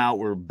 we've gone out,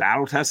 we're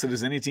battle tested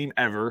as any team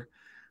ever.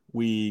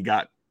 We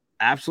got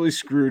absolutely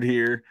screwed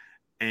here,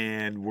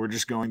 and we're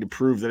just going to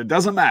prove that it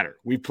doesn't matter.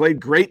 We've played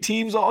great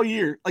teams all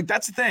year. Like,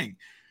 that's the thing.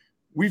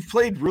 We've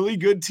played really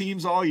good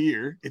teams all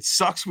year. It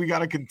sucks we got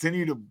to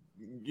continue to,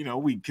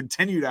 we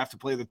continue to have to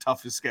play the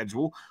toughest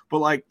schedule. But,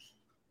 like,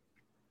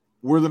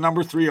 we're the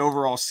number 3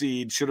 overall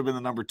seed, should have been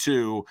the number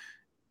 2.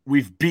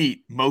 We've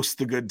beat most of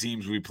the good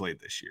teams we played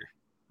this year.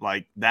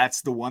 Like,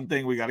 that's the one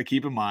thing we got to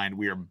keep in mind.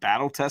 We are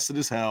battle tested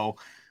as hell.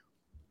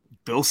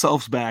 Bill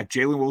Self's back.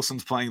 Jalen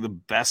Wilson's playing the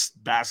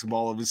best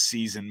basketball of his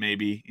season.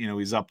 Maybe,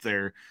 he's up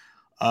there.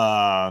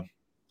 I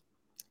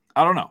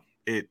don't know.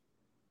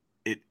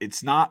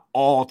 It's not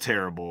all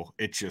terrible.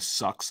 It just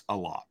sucks a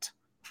lot.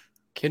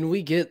 Can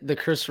we get the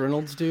Chris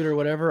Reynolds dude or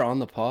whatever on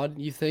the pod,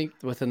 you think,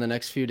 within the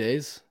next few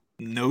days?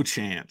 No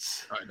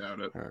chance. I doubt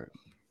it. All right.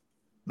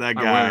 That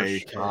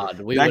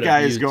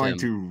guy is going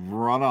to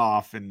run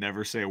off and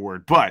never say a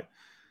word. But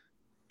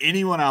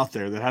anyone out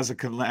there that has a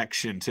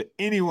connection to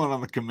anyone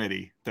on the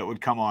committee that would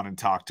come on and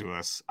talk to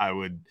us, I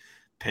would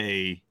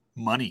pay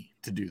money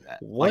to do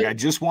that. What? Like,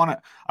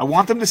 I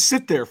want them to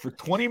sit there for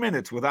 20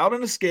 minutes without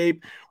an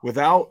escape,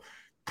 without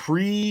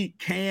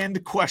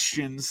pre-canned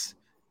questions,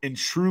 and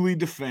truly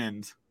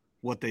defend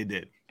what they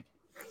did.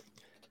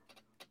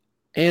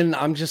 And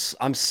I've just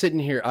been sitting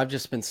here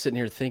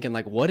thinking,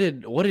 like, what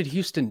did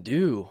Houston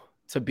do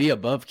to be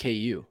above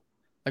KU?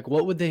 Like,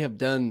 what would they have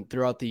done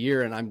throughout the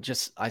year? And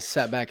I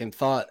sat back and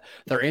thought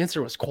their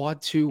answer was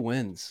quad 2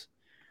 wins.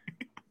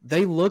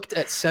 They looked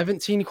at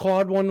 17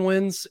 quad 1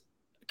 wins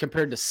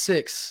compared to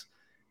 6.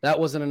 That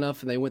wasn't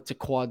enough. And they went to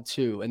quad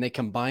 2 and they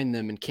combined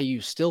them, and KU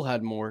still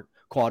had more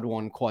quad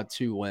 1, quad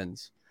 2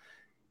 wins.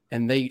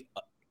 And they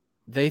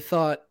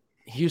thought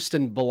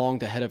Houston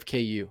belonged ahead of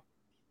KU.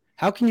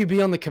 How can you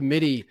be on the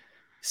committee,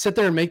 sit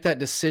there and make that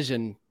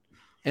decision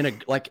if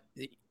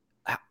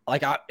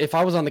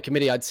I was on the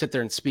committee, I'd sit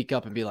there and speak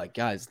up and be like,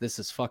 guys, this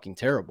is fucking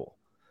terrible.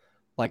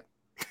 Like,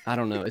 I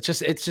don't know. It's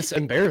just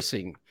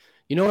embarrassing.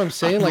 You know what I'm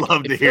saying? Like,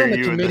 if you're on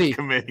the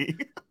committee.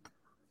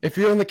 If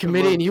you're on the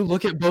committee and you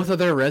look at both of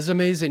their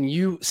resumes and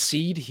you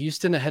seed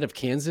Houston ahead of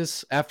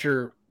Kansas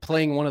after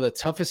playing one of the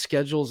toughest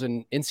schedules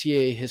in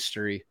NCAA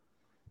history,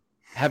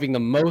 having the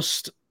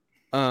most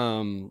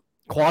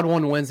quad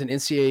 1 wins in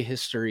NCAA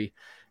history,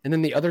 and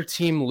then the other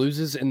team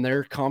loses in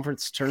their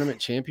conference tournament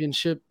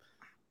championship,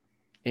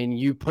 and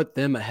you put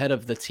them ahead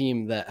of the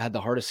team that had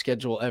the hardest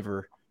schedule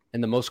ever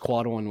and the most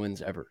quad 1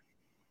 wins ever.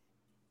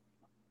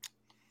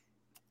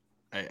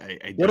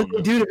 What did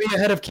they do to be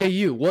ahead of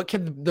KU? What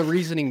could the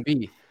reasoning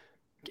be,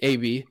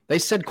 AB? They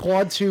said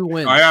quad 2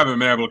 wins. I haven't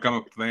been able to come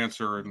up with the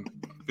answer in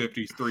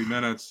 53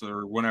 minutes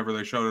or whenever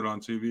they showed it on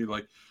TV.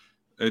 Like,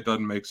 it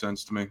doesn't make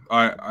sense to me.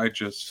 I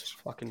just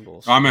fucking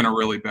bullshit. I'm in a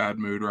really bad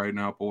mood right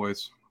now,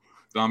 boys.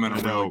 I'm in a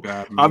really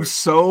bad mood. I'm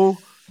so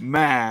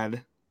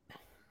mad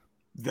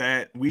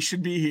that we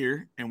should be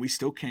here, and we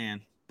still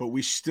can, but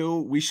we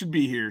should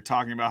be here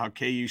talking about how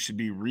KU should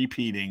be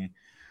repeating.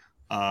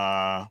 You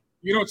know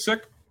what's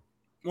sick?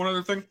 One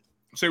other thing.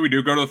 Say we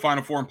do go to the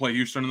Final Four and play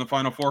Houston in the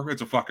Final Four.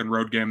 It's a fucking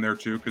road game there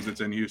too, because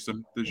it's in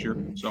Houston this year.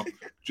 So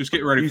just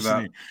get ready for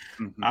that.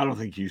 Mm-hmm. I don't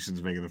think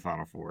Houston's making the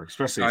Final Four,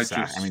 especially I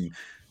mean,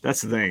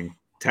 that's the thing.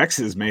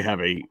 Texas may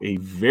have a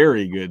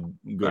very good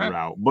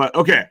route. But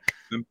okay,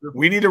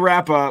 we need to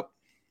wrap up.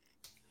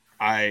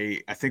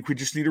 I think we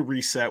just need to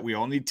reset. We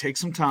all need to take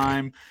some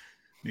time,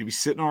 maybe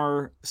sit in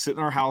our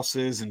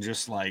houses and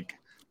just like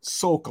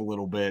sulk a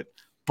little bit.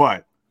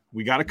 But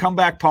we got to come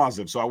back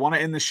positive. So I want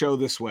to end the show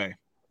this way.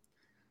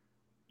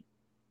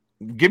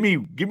 Give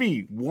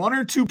me 1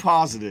 or 2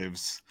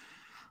 positives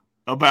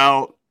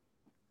about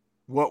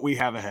what we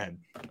have ahead.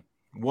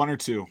 1 or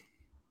 2.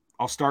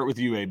 I'll start with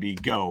you, AB.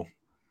 Go.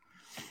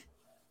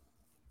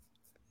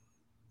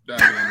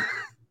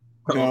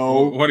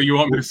 No. What do you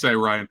want me to say,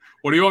 Ryan?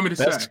 What do you want me to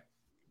say?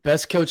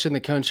 Best coach in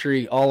the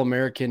country,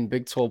 All-American,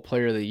 Big 12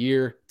 Player of the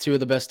Year, 2 of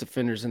the best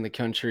defenders in the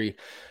country,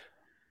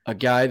 a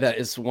guy that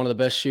is one of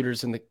the best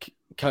shooters in the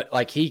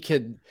like he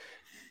can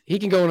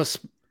go in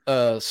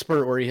a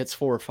spurt where he hits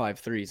 4 or 5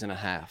 threes and a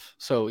half.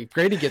 So if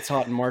Grady gets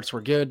hot in March,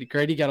 we're good.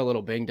 Grady got a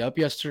little banged up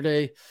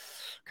yesterday,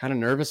 kind of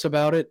nervous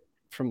about it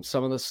from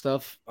some of the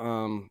stuff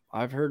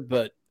I've heard,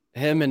 but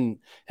him and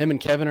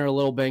Kevin are a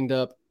little banged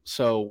up.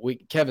 So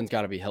Kevin's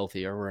got to be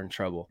healthy or we're in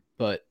trouble.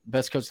 But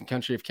best coach in the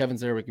country, if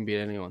Kevin's there, we can beat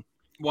anyone.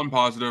 One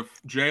positive,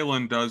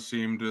 Jalen does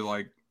seem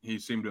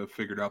to have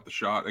figured out the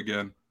shot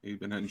again. He's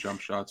been hitting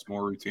jump shots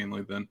more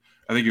routinely than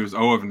I think he was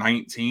 0 of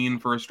 19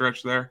 for a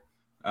stretch there.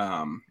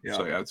 So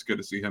it's good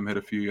to see him hit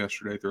a few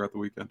yesterday throughout the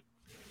weekend.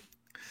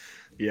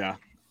 Yeah.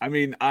 I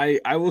mean,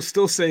 I will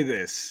still say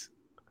this.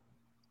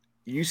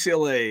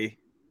 UCLA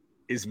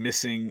is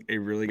missing a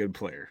really good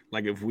player.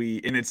 Like and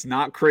it's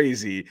not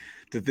crazy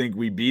to think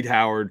we beat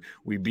Howard,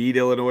 we beat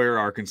Illinois or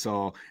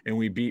Arkansas, and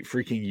we beat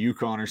freaking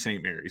UConn or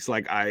St. Mary's.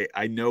 Like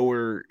I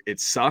know it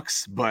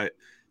sucks, but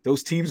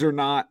those teams are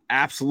not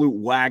absolute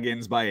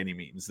wagons by any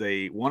means.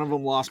 One of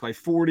them lost by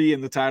 40 in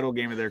the title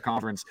game of their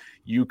conference.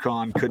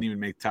 UConn couldn't even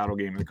make the title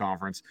game of the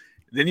conference.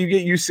 Then you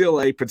get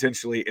UCLA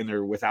potentially, and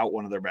they're without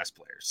one of their best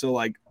players. So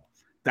like,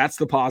 that's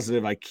the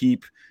positive I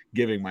keep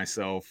giving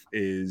myself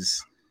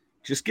is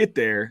just get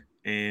there,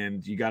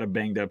 and you got a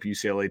banged up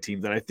UCLA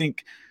team that I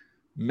think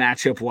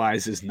matchup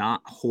wise is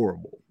not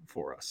horrible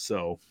for us.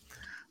 So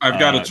I've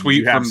got a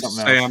tweet from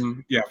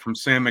Sam. Yeah, from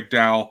Sam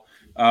McDowell.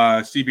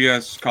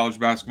 CBS College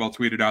Basketball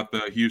tweeted out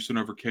the Houston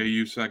over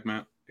KU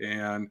segment,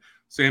 and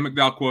Sam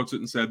McDowell quotes it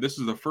and said, "This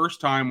is the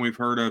first time we've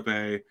heard of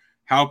a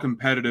how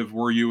competitive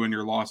were you in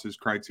your losses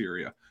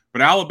criteria.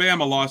 But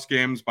Alabama lost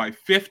games by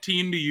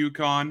 15 to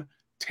UConn,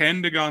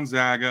 10 to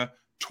Gonzaga,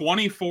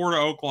 24 to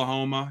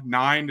Oklahoma,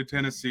 9 to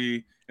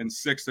Tennessee, and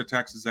 6 to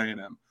Texas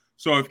A&M.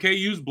 So if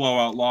KU's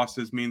blowout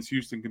losses means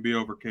Houston can be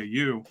over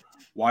KU,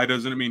 why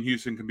doesn't it mean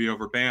Houston can be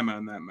over Bama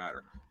in that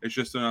matter? It's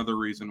just another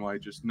reason why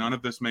just none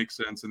of this makes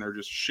sense, and they're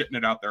just shitting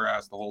it out their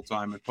ass the whole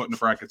time and putting the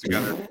bracket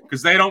together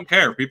because they don't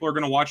care. People are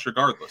going to watch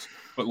regardless.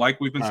 But like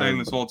we've been saying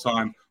this whole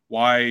time,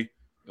 why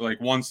like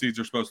 1 seeds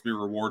are supposed to be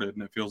rewarded,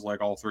 and it feels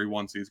like all 3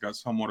 1 seeds got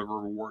somewhat of a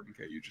reward, and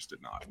KU just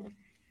did not.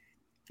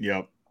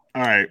 Yep.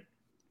 All right.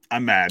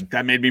 I'm mad.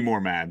 That made me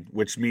more mad,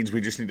 which means we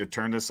just need to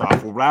turn this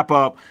off. We'll wrap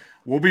up.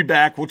 We'll be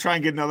back. We'll try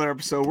and get another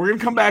episode. We're going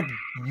to come back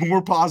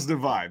more positive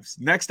vibes.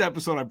 Next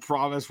episode, I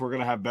promise we're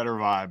going to have better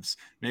vibes.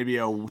 Maybe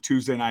a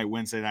Tuesday night,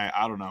 Wednesday night.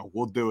 I don't know.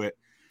 We'll do it.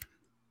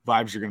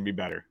 Vibes are going to be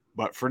better.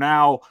 But for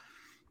now,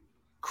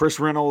 Chris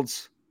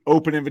Reynolds,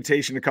 open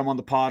invitation to come on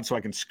the pod so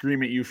I can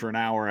scream at you for an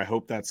hour. I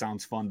hope that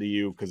sounds fun to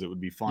you because it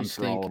would be fun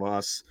for all of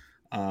us.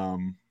 I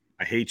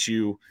hate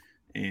you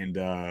and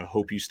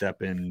hope you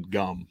step in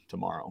gum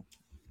tomorrow.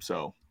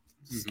 So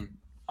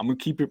I'm going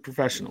to keep it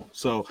professional.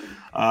 So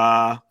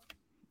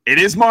it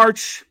is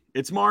March.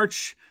 It's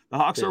March. The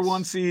Hawks are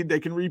 1 seed. They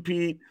can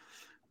repeat.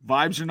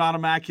 Vibes are not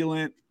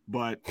immaculate,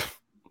 but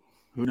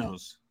who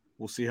knows?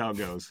 We'll see how it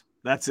goes.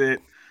 That's it.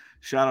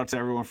 Shout out to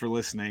everyone for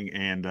listening,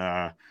 and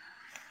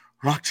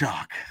rock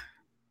chalk.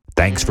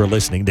 Thanks for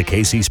listening to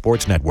KC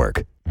Sports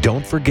Network.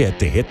 Don't forget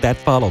to hit that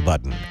follow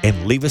button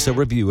and leave us a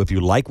review if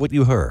you like what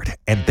you heard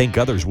and think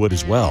others would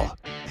as well.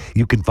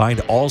 You can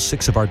find all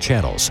 6 of our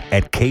channels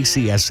at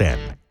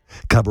KCSN,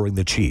 covering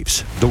the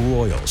Chiefs, the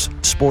Royals,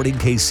 Sporting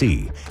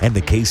KC, and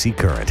the KC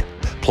Current,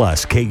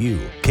 plus KU,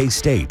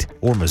 K-State,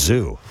 or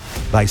Mizzou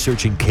by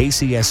searching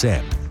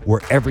KCSN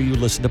wherever you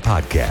listen to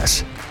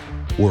podcasts.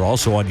 We're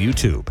also on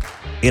YouTube.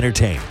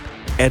 Entertain,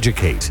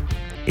 educate,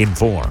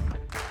 inform.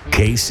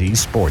 KC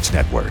Sports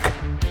Network.